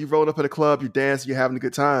like, you rolled up at a club, you're dancing, you're having a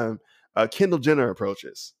good time. Kendall Jenner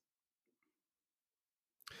approaches.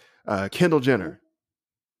 Kendall Jenner.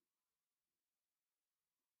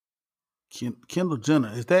 Kendall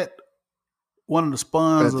Jenner, is that one of the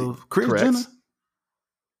spawns of Kris Jenner.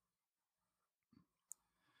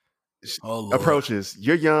 Approaches.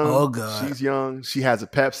 You're young. Oh God. She's young. She has a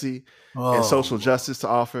Pepsi and social justice to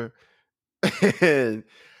offer. And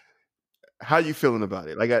how you feeling about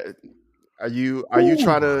it? Like, are you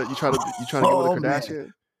trying to get with a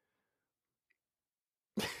Kardashian?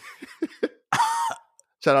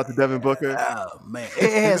 Shout out to Devin Booker. Oh man,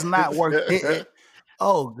 it has not worked.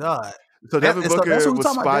 Oh God. So Devin Booker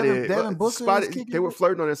was spotted. Devin Booker they were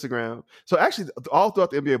flirting on Instagram. So actually, all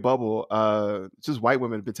throughout the NBA bubble, just white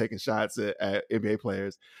women have been taking shots at NBA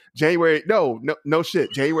players. January Jones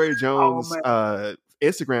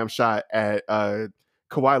Instagram shot at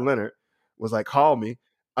Kawhi Leonard was like, "Call me."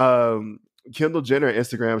 Kendall Jenner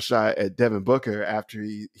Instagram shot at Devin Booker after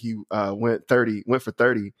he went for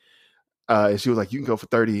 30. And she was like, "You can go for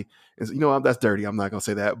 30." And so, that's dirty. I'm not gonna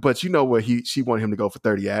say that, but you know what she wanted him to go for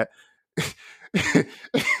 30 at.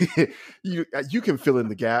 you can fill in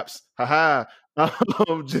the gaps, haha.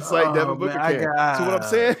 Just like Devin Booker can. So what I'm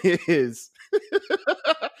saying is,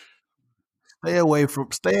 stay away from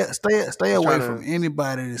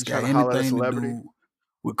anybody that's got anything to do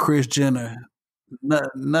with Kris Jenner.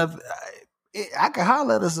 Nothing. I can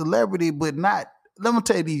holler at a celebrity, but not. Let me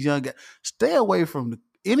tell you, these young guys, stay away from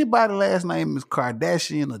anybody last name is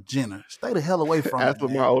Kardashian or Jenner. Stay the hell away from Ask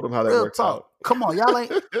Lamar Odom how that works out. Come on, y'all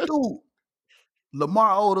ain't dude.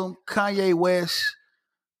 Lamar Odom, Kanye West.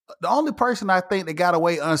 The only person I think that got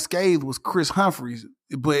away unscathed was Chris Humphries.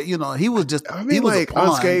 But he was just he was like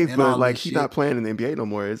unscathed, but like he's not playing in the NBA no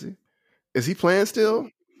more, is he? Is he playing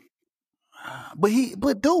still? But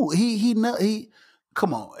dude,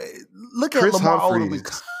 come on. Look at Lamar Odom and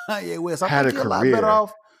Kanye West. I think he's a lot better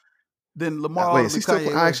off than Lamar Odom and Kanye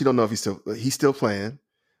West. I actually don't know if he's still playing.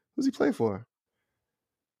 Who's he playing for?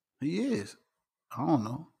 He is. I don't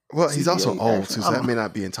know. Well, he's also old too, so that may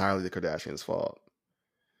not be entirely the Kardashians' fault.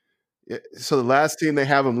 Yeah, so the last team they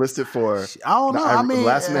have him listed for, I don't know. The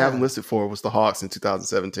last team they have him listed for was the Hawks in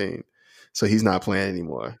 2017. So he's not playing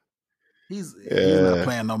anymore. He's not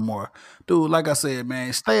playing no more, dude. Like I said,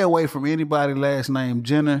 man, stay away from anybody last name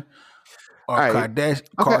Jenner or Kardashian.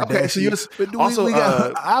 Okay. So you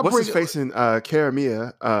what's his face in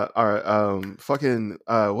Karamia?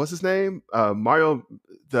 What's his name? Mario,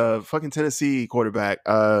 the fucking Tennessee quarterback.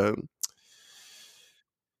 Was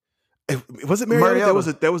it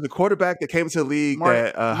Mariota? There was a quarterback that came into the league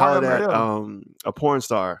that hollered at a porn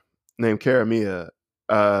star named Karamia.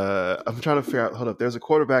 I'm trying to figure out. Hold up, there's a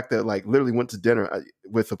quarterback that like literally went to dinner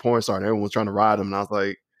with a porn star, and everyone was trying to ride him. And I was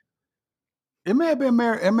like, it may have been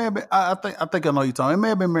Mariota. It may have been. I think I know you're talking. It may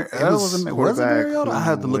have been Mariota. Was it Mariota? I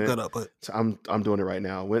have to look that up. But I'm doing it right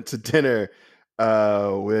now. Went to dinner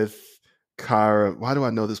with Kyra. Why do I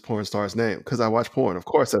know this porn star's name? Because I watch porn. Of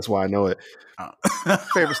course, that's why I know it.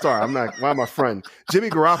 Favorite star. I'm not. Why am I friend?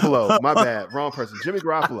 Jimmy Garoppolo. My bad. Wrong person. Jimmy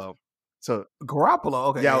Garoppolo. So Garoppolo.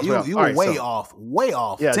 Okay. Yeah, you were way off. Way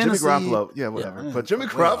off. Yeah, Tennessee. Jimmy Garoppolo. Yeah, whatever. But Jimmy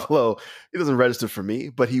Garoppolo, he doesn't register for me.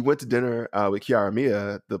 But he went to dinner with Kiara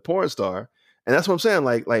Mia, the porn star, and that's what I'm saying.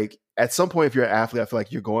 Like at some point, if you're an athlete, I feel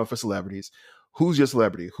like you're going for celebrities. Who's your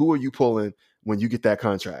celebrity? Who are you pulling when you get that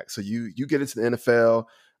contract? So you get into the NFL.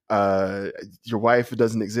 Your wife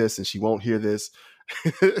doesn't exist, and she won't hear this.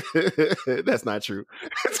 That's not true.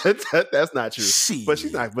 That's not true. But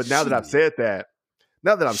she's not. But now that I've said that,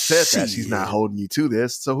 she's not holding you to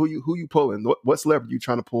this. So who you pulling? What celebrity you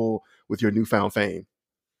trying to pull with your newfound fame?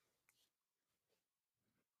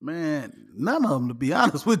 Man, none of them. To be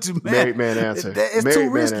honest with you, man. Married man answer. It's too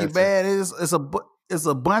risky, man. It's a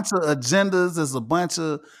bunch of agendas. It's a bunch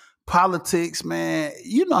of politics, man.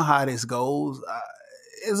 You know how this goes.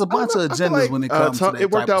 It's a bunch of agendas when it comes to that it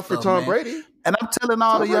worked type out of for stuff, Tom man. Brady. And I'm telling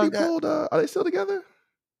all the young guys. Are they still together?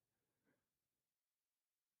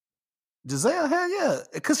 Giselle, hell yeah.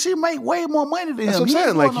 Because she make way more money than him. That's what I'm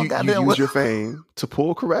saying. Like, you use your fame to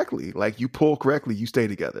pull correctly. Like, you pull correctly, you stay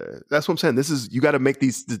together. That's what I'm saying. You got to make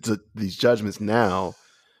these judgments now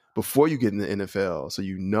before you get in the NFL, so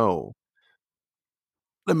you know.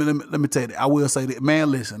 Let me tell you that. I will say that.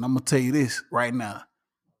 Man, listen, I'm going to tell you this right now.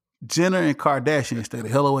 Jenner and Kardashian, stay the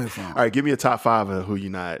hell away from them. All right, give me a top 5 of who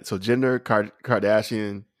you not. So Jenner,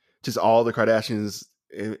 Kardashian, just all the Kardashians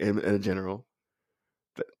in general.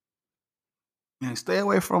 And stay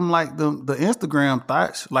away from like the Instagram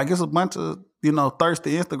thoughts. Like it's a bunch of,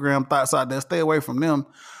 thirsty Instagram thoughts out there. Stay away from them.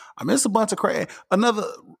 I mean, it's a bunch of crazy. Another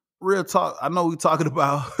real talk. I know we're talking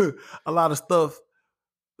about a lot of stuff.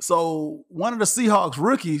 So one of the Seahawks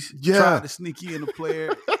rookies tried to sneak in a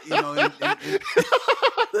player, not a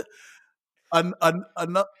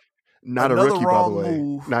rookie, by the way.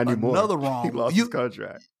 Move, not anymore. Another wrong he lost his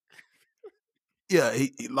contract. Yeah,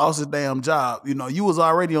 he lost his damn job. You know, you was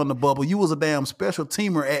already on the bubble. You was a damn special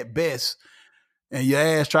teamer at best. And your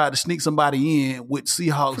ass tried to sneak somebody in with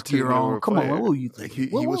Seahawks gear on. Come on, man, what were you thinking?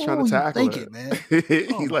 He was trying to tackle it, man.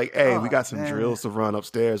 He's like, hey, we got some drills to run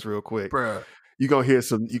upstairs real quick. Bruh. You gonna hear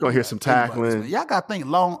some tackling. Y'all gotta think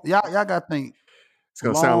long. Y'all gotta think. It's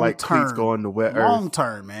gonna sound like cleats going to wet earth. Long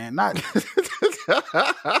term, man. Not.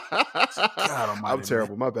 God almighty, I'm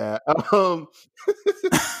terrible. Man. My bad.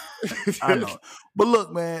 I know, but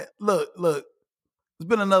look, man. Look. It's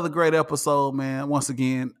been another great episode, man. Once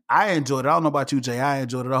again, I enjoyed it. I don't know about you, Jay. I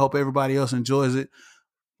enjoyed it. I hope everybody else enjoys it.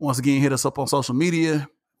 Once again, hit us up on social media.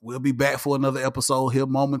 We'll be back for another episode here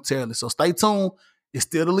momentarily. So stay tuned. It's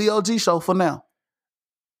still the Leo G Show for now.